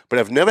schools. But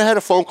I've never had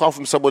a phone call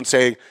from someone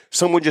saying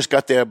someone just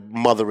got their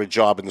mother a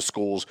job in the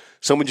schools.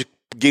 Someone just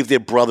gave their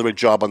brother a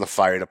job on the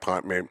fire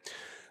department.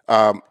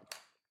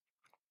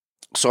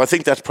 So I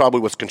think that's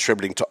probably what's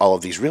contributing to all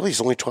of these. Really,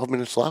 there's only 12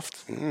 minutes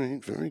left. All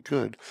right, very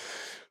good.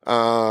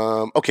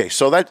 Okay,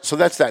 so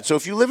that's that. So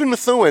if you live in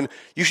Methuen,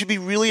 you should be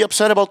really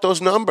upset about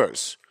those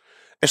numbers,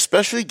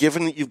 especially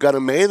given that you've got a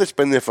mayor that's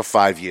been there for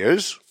 5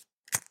 years,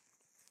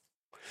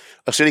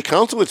 a city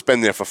council that's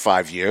been there for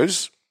 5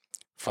 years,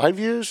 5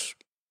 years,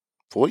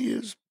 4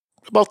 years,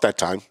 about that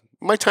time.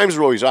 My times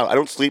are always out. I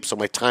don't sleep, so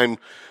my time,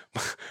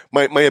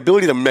 my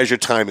ability to measure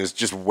time is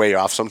just way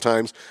off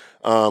sometimes.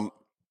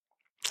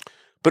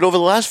 But over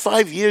the last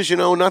 5 years,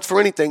 not for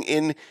anything,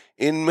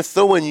 in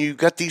Methuen, you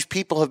got these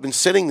people have been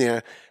sitting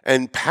there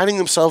and patting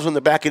themselves on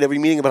the back at every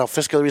meeting about how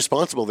fiscally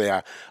responsible they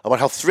are, about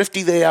how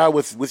thrifty they are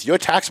with your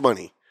tax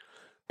money.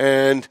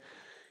 And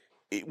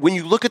when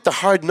you look at the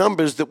hard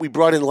numbers that we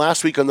brought in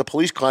last week on the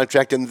police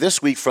contract and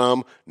this week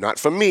not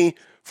from me,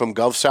 from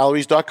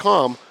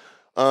govsalaries.com,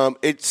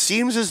 it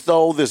seems as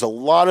though there's a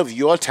lot of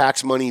your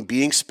tax money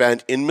being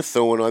spent in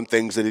Methuen on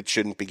things that it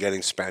shouldn't be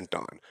getting spent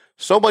on.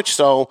 So much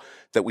so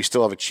that we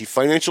still have a chief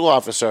financial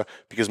officer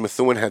because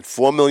Methuen had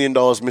 $4 million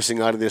missing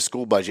out of their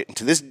school budget. And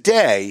to this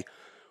day,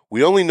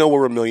 we only know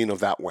where $1 million of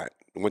that went.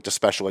 It went to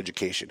special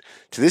education.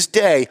 To this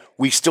day,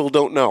 we still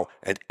don't know.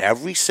 And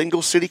every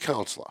single city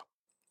councilor,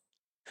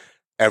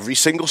 every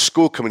single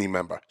school committee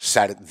member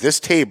sat at this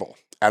table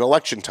at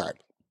election time,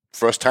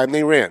 first time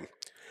they ran.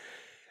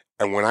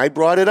 And when I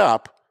brought it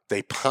up,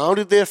 they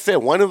pounded their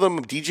fist. One of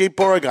them, DJ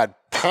Beauregard,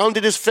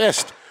 pounded his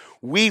fist.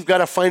 We've got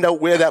to find out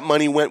where that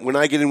money went. When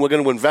I get in, we're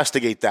going to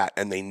investigate that.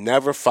 And they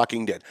never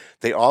fucking did.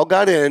 They all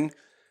got in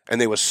And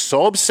they were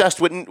so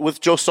obsessed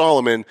with Joe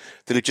Solomon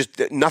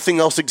that nothing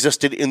else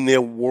existed in their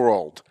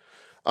world.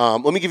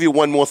 Let me give you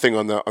one more thing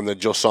on the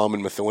Joe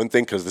Solomon Methuen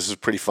thing, because this is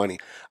pretty funny.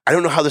 I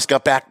don't know how this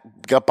got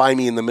by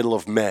me in the middle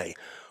of May,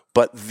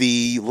 but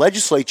the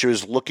legislature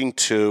is looking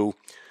to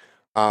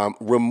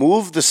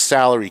remove the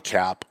salary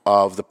cap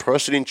of the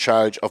person in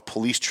charge of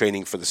police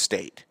training for the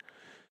state.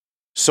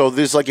 So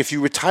there's like, if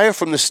you retire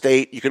from the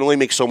state, you can only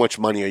make so much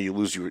money, or you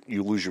lose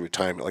your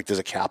retirement. Like, there's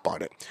a cap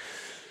on it.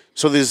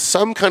 So there's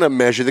some kind of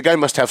measure. The guy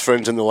must have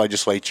friends in the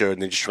legislature,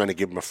 and they're just trying to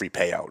give him a free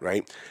payout,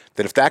 right?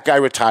 That if that guy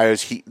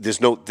retires,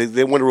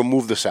 they want to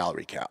remove the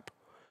salary cap.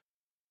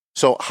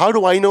 So how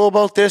do I know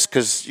about this?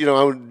 Because,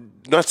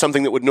 not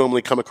something that would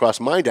normally come across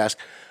my desk.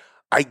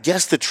 I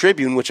guess the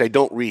Tribune, which I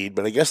don't read,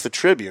 but I guess the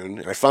Tribune,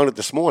 and I found it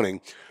this morning,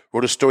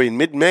 wrote a story in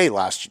mid-May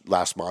last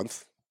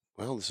month.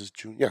 Well, this is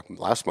June. Yeah,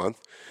 last month.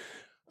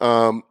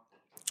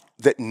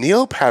 That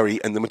Neil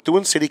Perry and the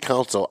Methuen City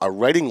Council are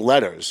writing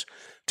letters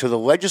to the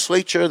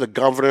legislature, the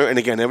governor, and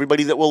again,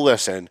 everybody that will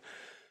listen,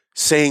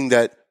 saying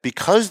that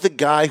because the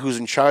guy who's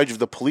in charge of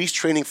the police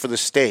training for the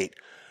state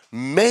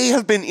may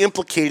have been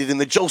implicated in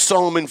the Joe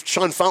Solomon,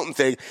 Sean Fountain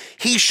thing,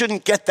 he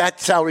shouldn't get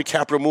that salary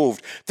cap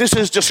removed. This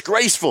is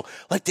disgraceful.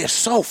 Like, they're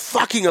so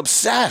fucking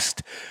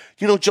obsessed.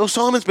 Joe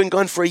Solomon's been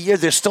gone for a year.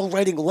 They're still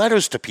writing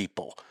letters to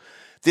people.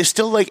 They're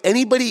still like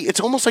anybody. It's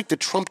almost like the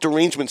Trump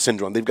derangement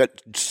syndrome. They've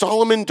got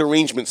Solomon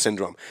derangement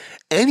syndrome.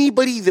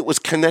 Anybody that was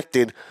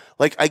connected,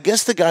 like, I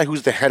guess the guy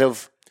who's the head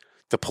of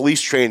the police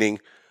training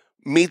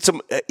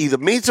either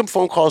made some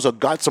phone calls or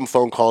got some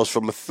phone calls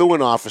from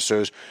Methuen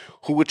officers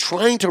who were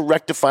trying to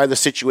rectify the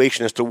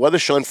situation as to whether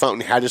Sean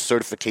Fountain had his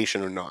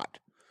certification or not.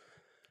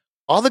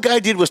 All the guy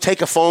did was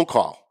take a phone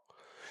call.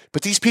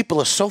 But these people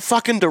are so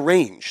fucking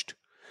deranged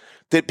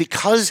that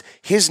because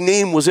his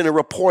name was in a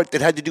report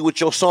that had to do with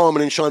Joe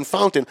Solomon and Sean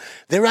Fountain,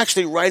 they're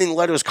actually writing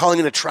letters calling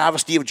it a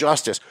travesty of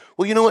justice.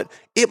 Well, you know what?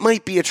 It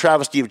might be a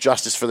travesty of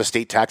justice for the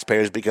state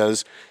taxpayers,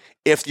 because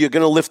if you're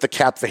going to lift the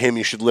cap for him,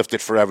 you should lift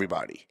it for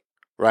everybody,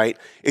 right?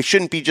 It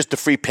shouldn't be just a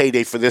free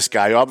payday for this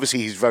guy.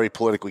 Obviously, he's very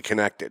politically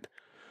connected.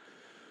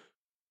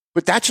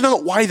 But that's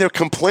not why they're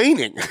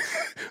complaining.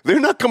 They're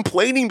not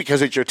complaining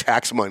because it's your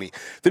tax money.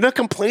 They're not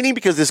complaining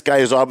because this guy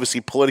is obviously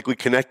politically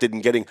connected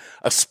and getting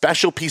a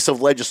special piece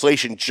of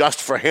legislation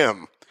just for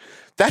him.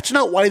 That's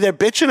not why they're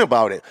bitching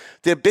about it.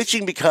 They're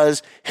bitching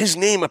because his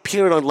name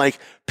appeared on like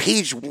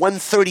page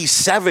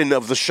 137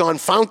 of the Sean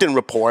Fountain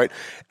report,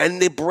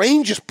 and their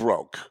brain just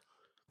broke.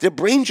 Their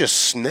brain just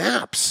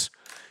snaps.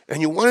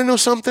 And you want to know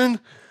something?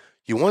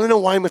 You want to know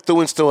why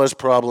Methuen still has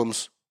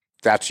problems?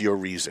 That's your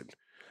reason.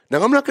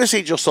 Now, I'm not going to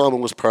say Joe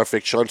Solomon was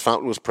perfect. Sean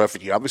Fountain was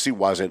perfect. He obviously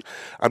wasn't.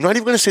 I'm not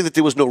even going to say that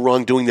there was no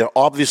wrongdoing. There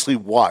obviously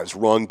was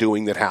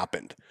wrongdoing that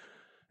happened.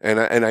 And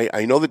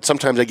I know that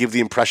sometimes I give the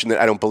impression that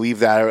I don't believe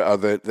that, or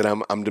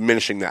that I'm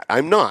diminishing that.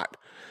 I'm not.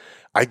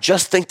 I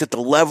just think that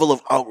the level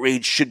of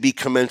outrage should be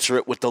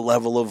commensurate with the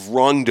level of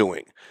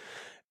wrongdoing.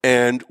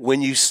 And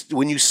when you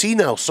see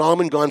now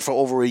Solomon gone for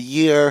over a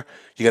year,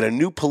 you got a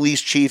new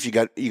police chief, you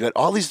got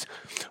all these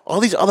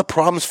other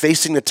problems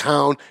facing the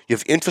town. You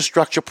have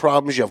infrastructure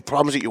problems, you have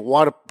problems at your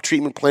water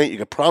treatment plant, you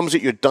got problems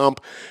at your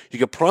dump, you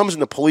got problems in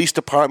the police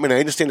department. I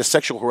understand a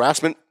sexual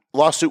harassment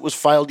lawsuit was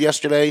filed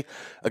yesterday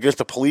against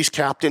a police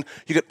captain.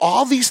 You got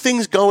all these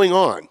things going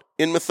on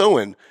in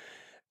Methuen,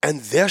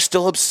 and they're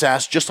still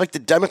obsessed, just like the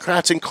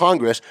Democrats in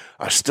Congress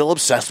are still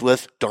obsessed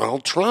with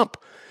Donald Trump.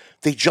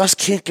 They just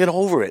can't get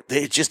over it.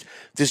 There's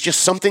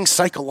just something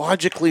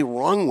psychologically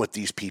wrong with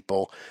these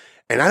people,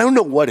 and I don't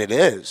know what it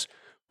is.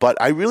 But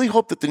I really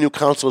hope that the new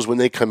councilors, when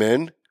they come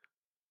in,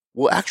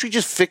 will actually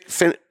just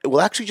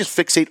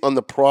fixate on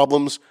the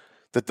problems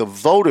that the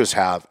voters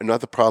have, and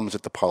not the problems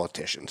that the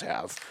politicians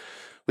have.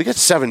 We got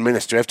 7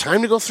 minutes. Do I have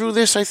time to go through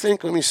this? I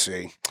think. Let me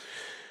see.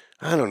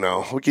 I don't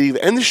know. We can either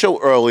end the show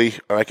early,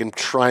 or I can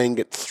try and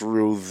get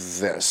through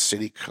this.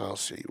 City council,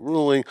 city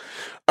ruling.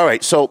 All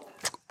right. So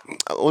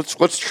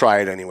let's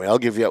try it anyway. I'll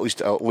give you at least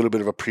a little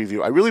bit of a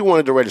preview. I really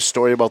wanted to write a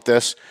story about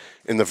this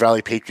in the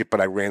Valley Patriot, but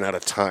I ran out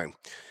of time.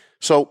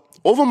 So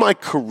over my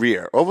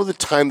career, over the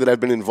time that I've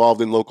been involved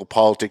in local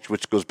politics,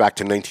 which goes back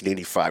to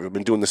 1985, I've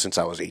been doing this since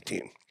I was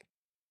 18.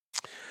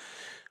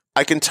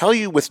 I can tell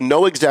you with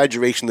no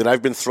exaggeration that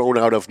I've been thrown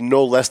out of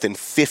no less than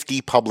 50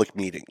 public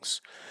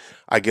meetings.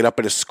 I get up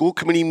at a school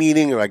committee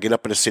meeting, or I get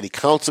up at a city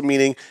council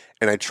meeting,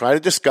 and I try to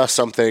discuss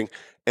something,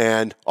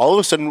 and all of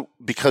a sudden,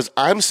 because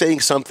I'm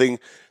saying something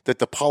that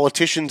the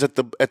politicians at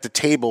the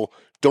table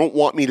don't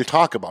want me to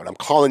talk about, I'm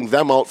calling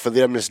them out for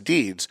their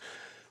misdeeds,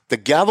 the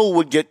gavel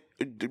would get,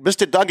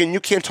 Mr. Duggan, you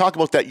can't talk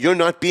about that. You're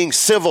not being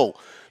civil.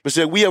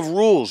 Mr. We have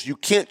rules. You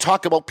can't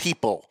talk about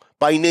people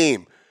by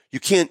name. You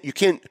can't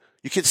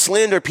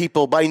slander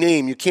people by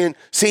name. You can't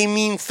say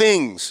mean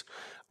things.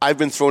 I've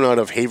been thrown out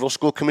of Haverhill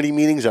School Committee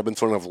meetings. I've been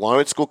thrown out of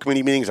Lawrence School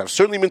Committee meetings. I've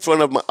certainly been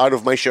thrown out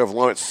of my share of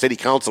Lawrence City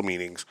Council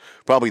meetings,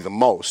 probably the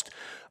most.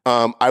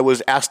 I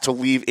was asked to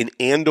leave an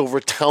Andover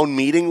town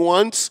meeting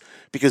once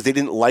because they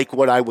didn't like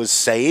what I was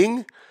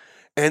saying.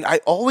 And I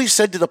always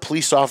said to the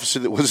police officer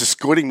that was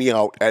escorting me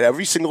out at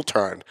every single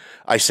turn,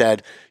 I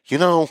said,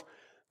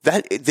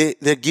 That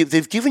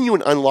they've given you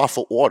an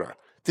unlawful order.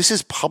 This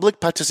is public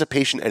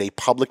participation at a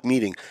public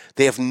meeting.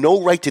 They have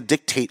no right to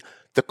dictate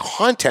the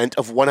content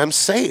of what I'm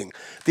saying.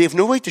 They have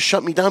no right to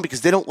shut me down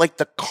because they don't like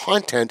the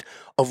content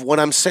of what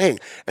I'm saying.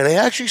 And I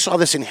actually saw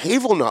this in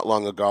Haverhill not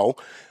long ago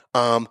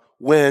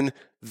when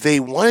they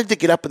wanted to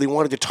get up and they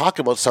wanted to talk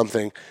about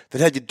something that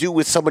had to do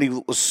with somebody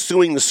who was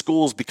suing the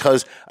schools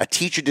because a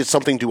teacher did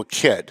something to a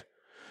kid.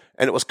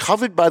 And it was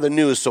covered by the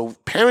news, so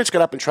parents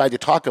got up and tried to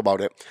talk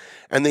about it,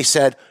 and they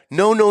said,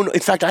 no. In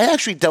fact, I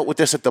actually dealt with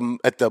this at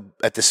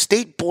the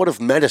State Board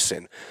of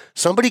Medicine.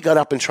 Somebody got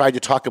up and tried to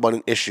talk about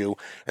an issue,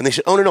 and they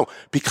said, no,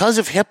 because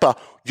of HIPAA,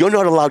 you're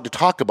not allowed to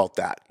talk about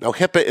that. Now,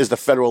 HIPAA is the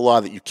federal law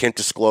that you can't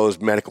disclose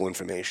medical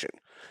information.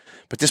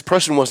 But this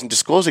person wasn't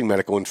disclosing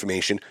medical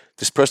information.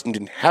 This person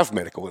didn't have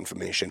medical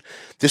information.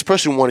 This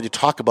person wanted to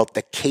talk about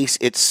the case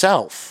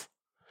itself.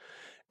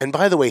 And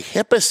by the way,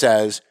 HIPAA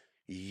says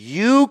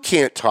you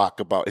can't talk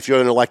about, if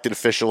you're an elected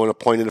official, an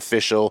appointed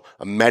official,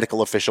 a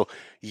medical official,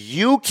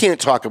 you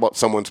can't talk about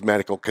someone's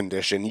medical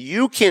condition.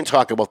 You can't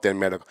talk about their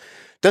medical.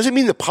 Doesn't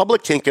mean the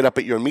public can't get up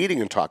at your meeting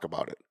and talk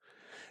about it.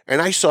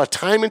 And I saw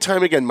time and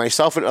time again,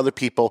 myself and other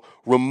people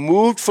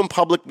removed from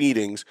public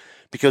meetings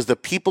because the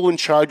people in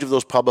charge of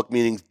those public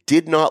meetings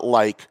did not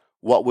like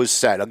what was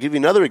said. I'll give you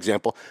another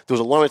example. There was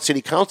a Lawrence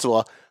City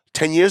Councilor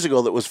 10 years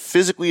ago that was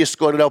physically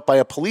escorted out by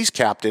a police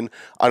captain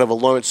out of a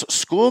Lawrence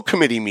school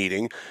committee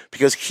meeting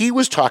because he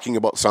was talking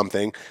about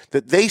something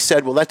that they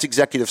said, well, that's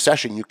executive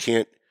session. You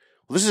can't.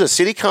 Well, this is a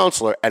city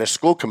councilor at a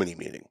school committee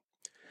meeting.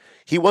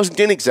 He wasn't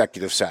in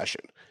executive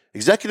session.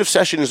 Executive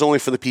session is only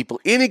for the people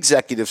in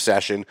executive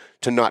session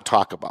to not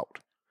talk about.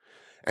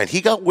 And he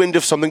got wind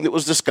of something that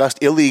was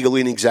discussed illegally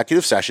in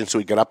executive session, so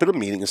he got up at a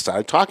meeting and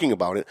started talking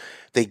about it.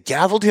 They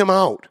gavelled him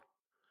out.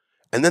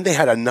 And then they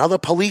had another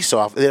police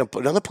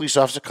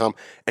officer come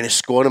and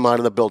escort him out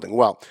of the building.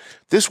 Well,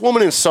 this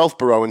woman in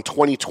Southborough in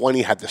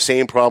 2020 had the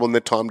same problem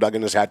that Tom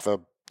Duggan has had for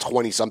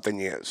 20-something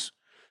years.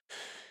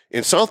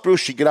 In Southborough,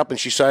 she got up and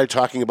she started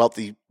talking about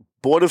the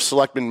Board of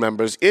Selectmen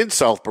members in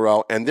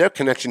Southborough and their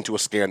connection to a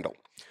scandal.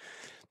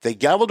 They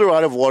gavelled her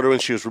out of order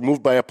and she was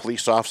removed by a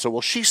police officer. Well,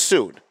 she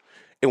sued.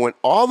 It went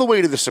all the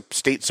way to the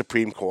state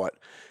Supreme Court.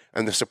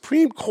 And the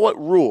Supreme Court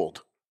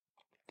ruled,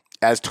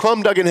 as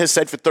Tom Duggan has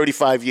said for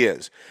 35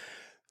 years,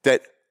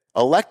 that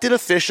elected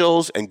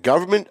officials and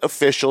government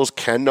officials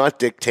cannot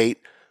dictate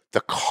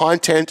the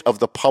content of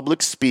the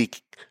public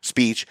speech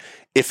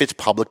if it's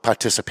public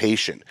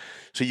participation.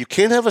 So you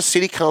can't have a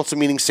city council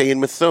meeting, say in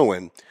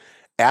Methuen,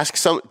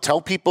 tell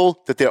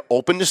people that they're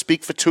open to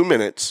speak for 2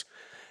 minutes,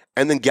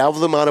 and then gavel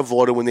them out of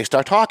order when they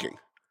start talking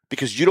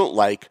because you don't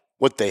like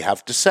what they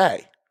have to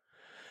say.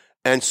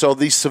 And so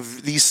these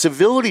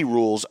civility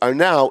rules are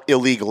now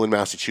illegal in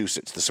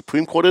Massachusetts. The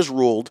Supreme Court has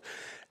ruled,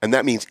 and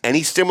that means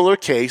any similar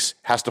case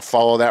has to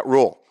follow that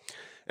rule.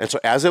 And so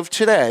as of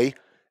today,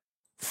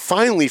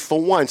 finally,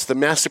 for once, the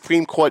Mass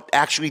Supreme Court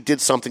actually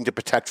did something to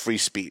protect free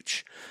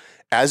speech.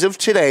 As of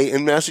today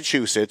in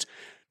Massachusetts,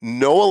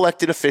 no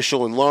elected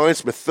official in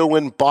Lawrence,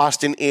 Methuen,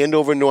 Boston,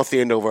 Andover, North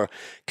Andover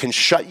can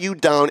shut you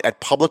down at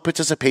public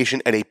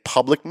participation at a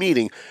public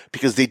meeting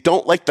because they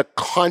don't like the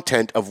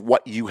content of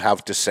what you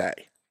have to say.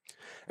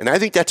 And I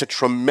think that's a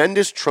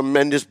tremendous,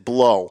 tremendous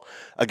blow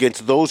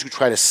against those who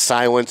try to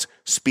silence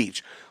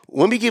speech.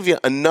 Let me give you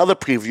another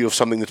preview of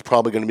something that's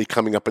probably going to be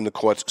coming up in the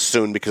courts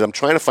soon because I'm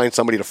trying to find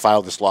somebody to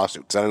file this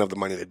lawsuit because I don't have the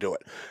money to do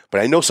it.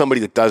 But I know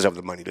somebody that does have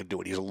the money to do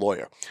it. He's a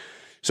lawyer.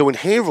 So in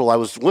Haverhill, I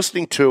was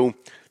listening to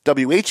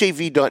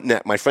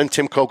WHAV.net. My friend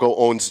Tim Coco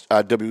owns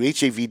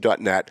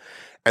WHAV.net,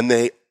 and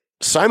they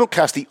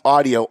simulcast the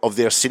audio of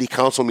their city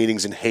council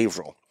meetings in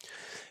Haverhill.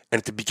 And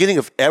at the beginning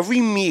of every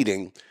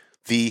meeting,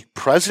 the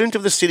president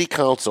of the city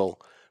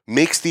council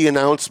makes the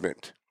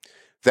announcement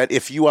that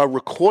if you are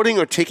recording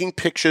or taking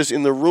pictures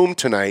in the room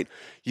tonight,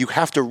 you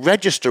have to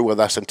register with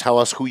us and tell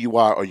us who you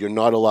are or you're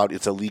not allowed.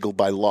 It's illegal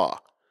by law.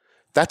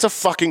 That's a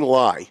fucking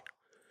lie.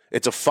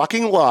 It's a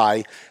fucking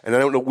lie, and I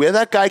don't know where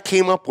that guy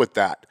came up with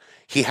that.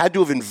 He had to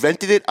have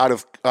invented it out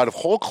of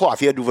whole cloth.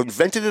 He had to have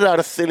invented it out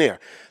of thin air.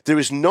 There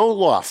is no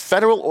law,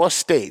 federal or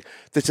state,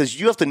 that says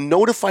you have to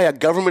notify a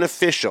government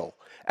official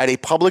at a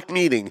public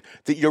meeting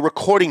that you're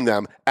recording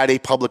them at a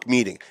public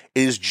meeting.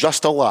 It is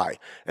just a lie.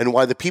 And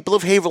why the people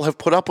of Haverhill have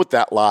put up with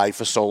that lie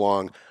for so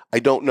long, I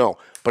don't know.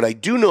 But I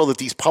do know that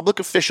these public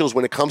officials,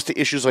 when it comes to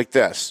issues like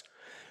this,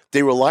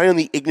 they rely on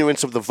the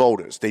ignorance of the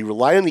voters. They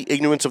rely on the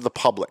ignorance of the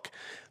public.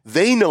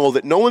 They know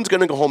that no one's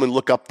going to go home and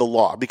look up the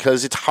law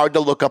because it's hard to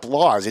look up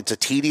laws. It's a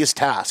tedious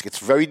task. It's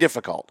very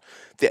difficult.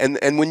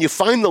 And when you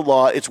find the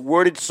law, it's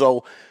worded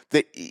so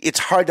that it's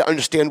hard to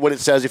understand what it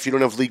says if you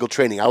don't have legal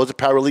training. I was a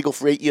paralegal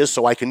for 8 years,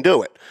 so I can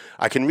do it.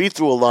 I can read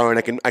through a law and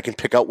I can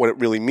pick out what it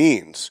really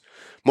means.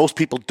 Most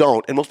people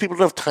don't, and most people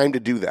don't have time to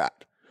do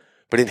that.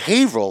 But in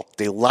Haverhill,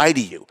 they lie to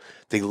you.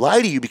 They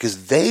lie to you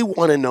because they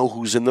want to know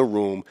who's in the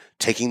room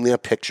taking their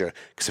picture.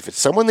 Because if it's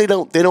someone they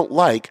don't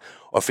like,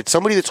 or if it's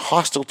somebody that's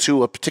hostile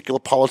to a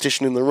particular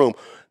politician in the room,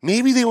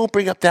 maybe they won't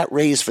bring up that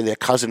raise for their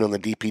cousin on the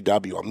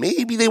DPW, or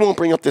maybe they won't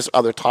bring up this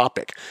other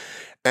topic.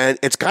 And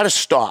it's got to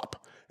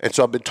stop. And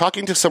so I've been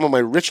talking to some of my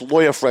rich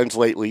lawyer friends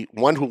lately,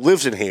 one who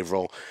lives in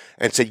Haverhill,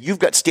 and said, you've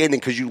got standing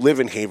because you live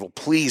in Haverhill.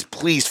 Please,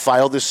 please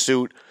file this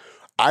suit.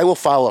 I will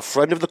file a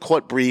friend of the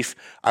court brief.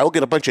 I will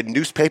get a bunch of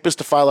newspapers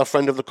to file a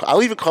friend of the court.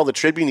 I'll even call the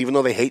Tribune, even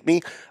though they hate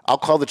me. I'll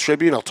call the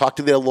Tribune. I'll talk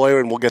to their lawyer,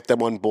 and we'll get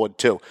them on board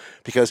too.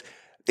 Because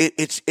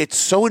it's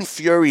so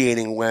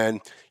infuriating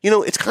when,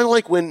 it's kind of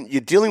like when you're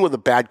dealing with a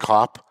bad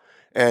cop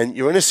and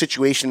you're in a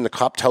situation and the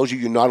cop tells you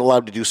you're not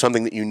allowed to do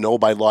something that you know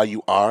by law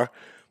you are,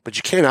 but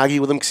you can't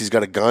argue with him because he's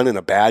got a gun and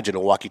a badge and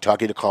a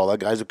walkie-talkie to call other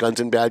guys with guns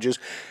and badges.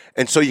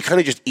 And so you kind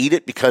of just eat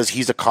it because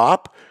he's a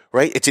cop.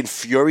 Right? It's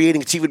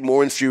infuriating. It's even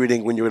more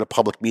infuriating when you're in a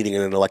public meeting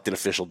and an elected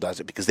official does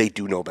it because they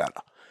do know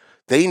better.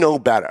 They know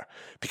better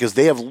because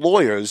they have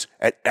lawyers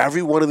at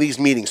every one of these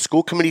meetings,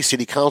 school committee,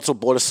 city council,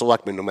 board of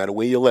selectmen, no matter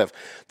where you live.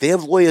 They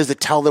have lawyers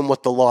that tell them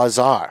what the laws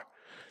are.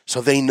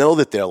 So they know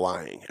that they're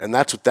lying. And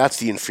that's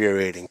the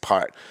infuriating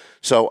part.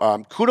 So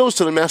kudos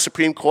to the Mass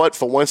Supreme Court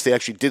for once they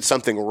actually did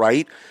something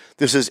right.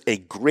 This is a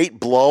great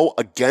blow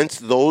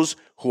against those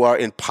who are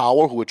in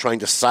power, who are trying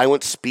to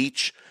silence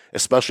speech,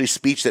 especially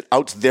speech that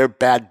outs their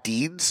bad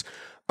deeds.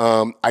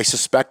 I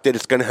suspect that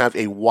it's going to have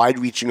a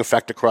wide-reaching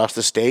effect across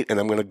the state, and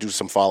I'm going to do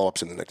some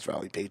follow-ups in the next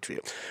Valley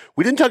Patriot.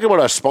 We didn't talk about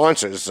our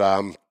sponsors.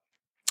 I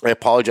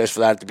apologize for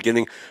that at the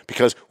beginning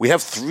because we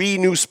have 3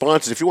 new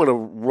sponsors. If you want to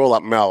roll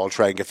up Mel, I'll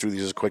try and get through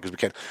these as quick as we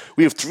can.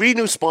 We have 3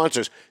 new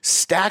sponsors.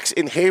 Stacks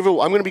in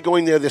Haverhill. I'm going to be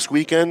going there this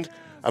weekend.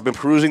 I've been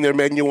perusing their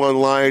menu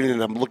online,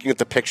 and I'm looking at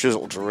the pictures.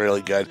 It looks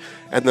really good.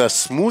 And the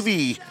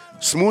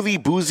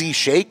smoothie boozy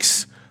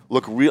shakes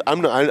look real.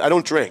 I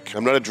don't drink.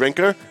 I'm not a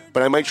drinker,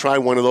 but I might try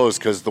one of those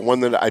because the one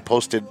that I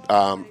posted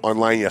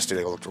online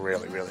yesterday looked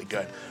really, really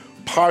good.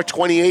 Par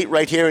 28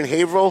 right here in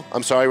Haverhill.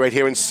 Right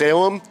here in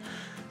Salem.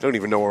 Don't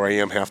even know where I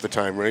am half the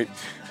time, right?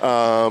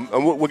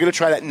 And we're going to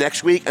try that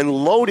next week. And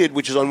Loaded,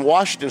 which is on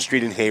Washington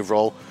Street in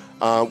Haverhill,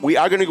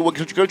 we're going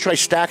to try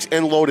Stacks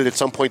and Loaded at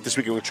some point this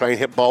week. We're going to try and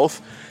hit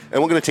both.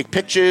 And we're going to take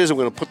pictures, and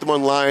we're going to put them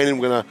online, and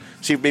we're going to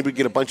see if maybe we can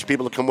get a bunch of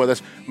people to come with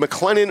us.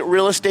 McLennan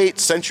Real Estate,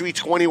 Century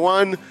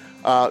 21,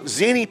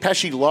 Zanny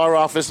Pesci Law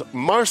Office,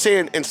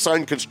 Marsan and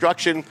Son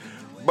Construction,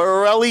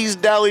 Borelli's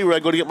Deli, where I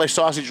go to get my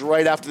sausage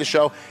right after the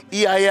show,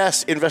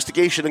 EIS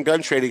Investigation and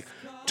Gun Trading,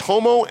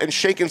 Tomo and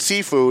Shaken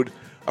Seafood,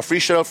 a free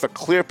shout-out for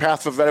Clear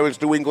Path for Veterans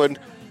New England,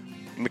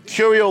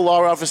 Mercurio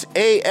Law Office,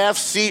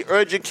 AFC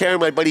Urgent Care,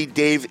 my buddy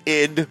Dave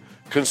Id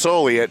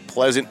Consoli at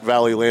Pleasant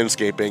Valley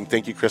Landscaping.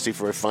 Thank you, Chrissy,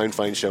 for a fine,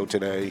 fine show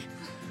today.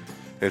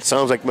 It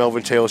sounds like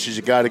Melvin Taylor says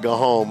you got to go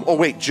home. Oh,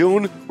 wait,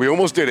 June? We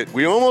almost did it.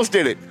 We almost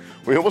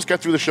got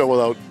through the show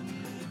without...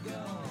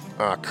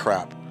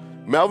 crap.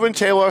 Melvin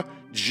Taylor,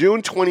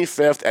 June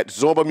 25th at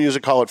Zorba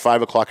Music Hall at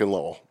 5 o'clock in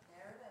Lowell.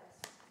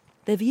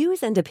 The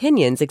views and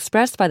opinions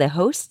expressed by the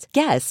hosts,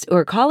 guests,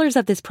 or callers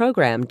of this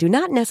program do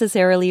not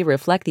necessarily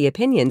reflect the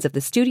opinions of the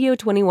Studio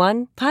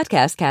 21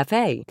 Podcast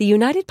Cafe, the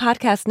United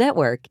Podcast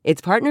Network, its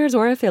partners,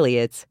 or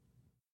affiliates.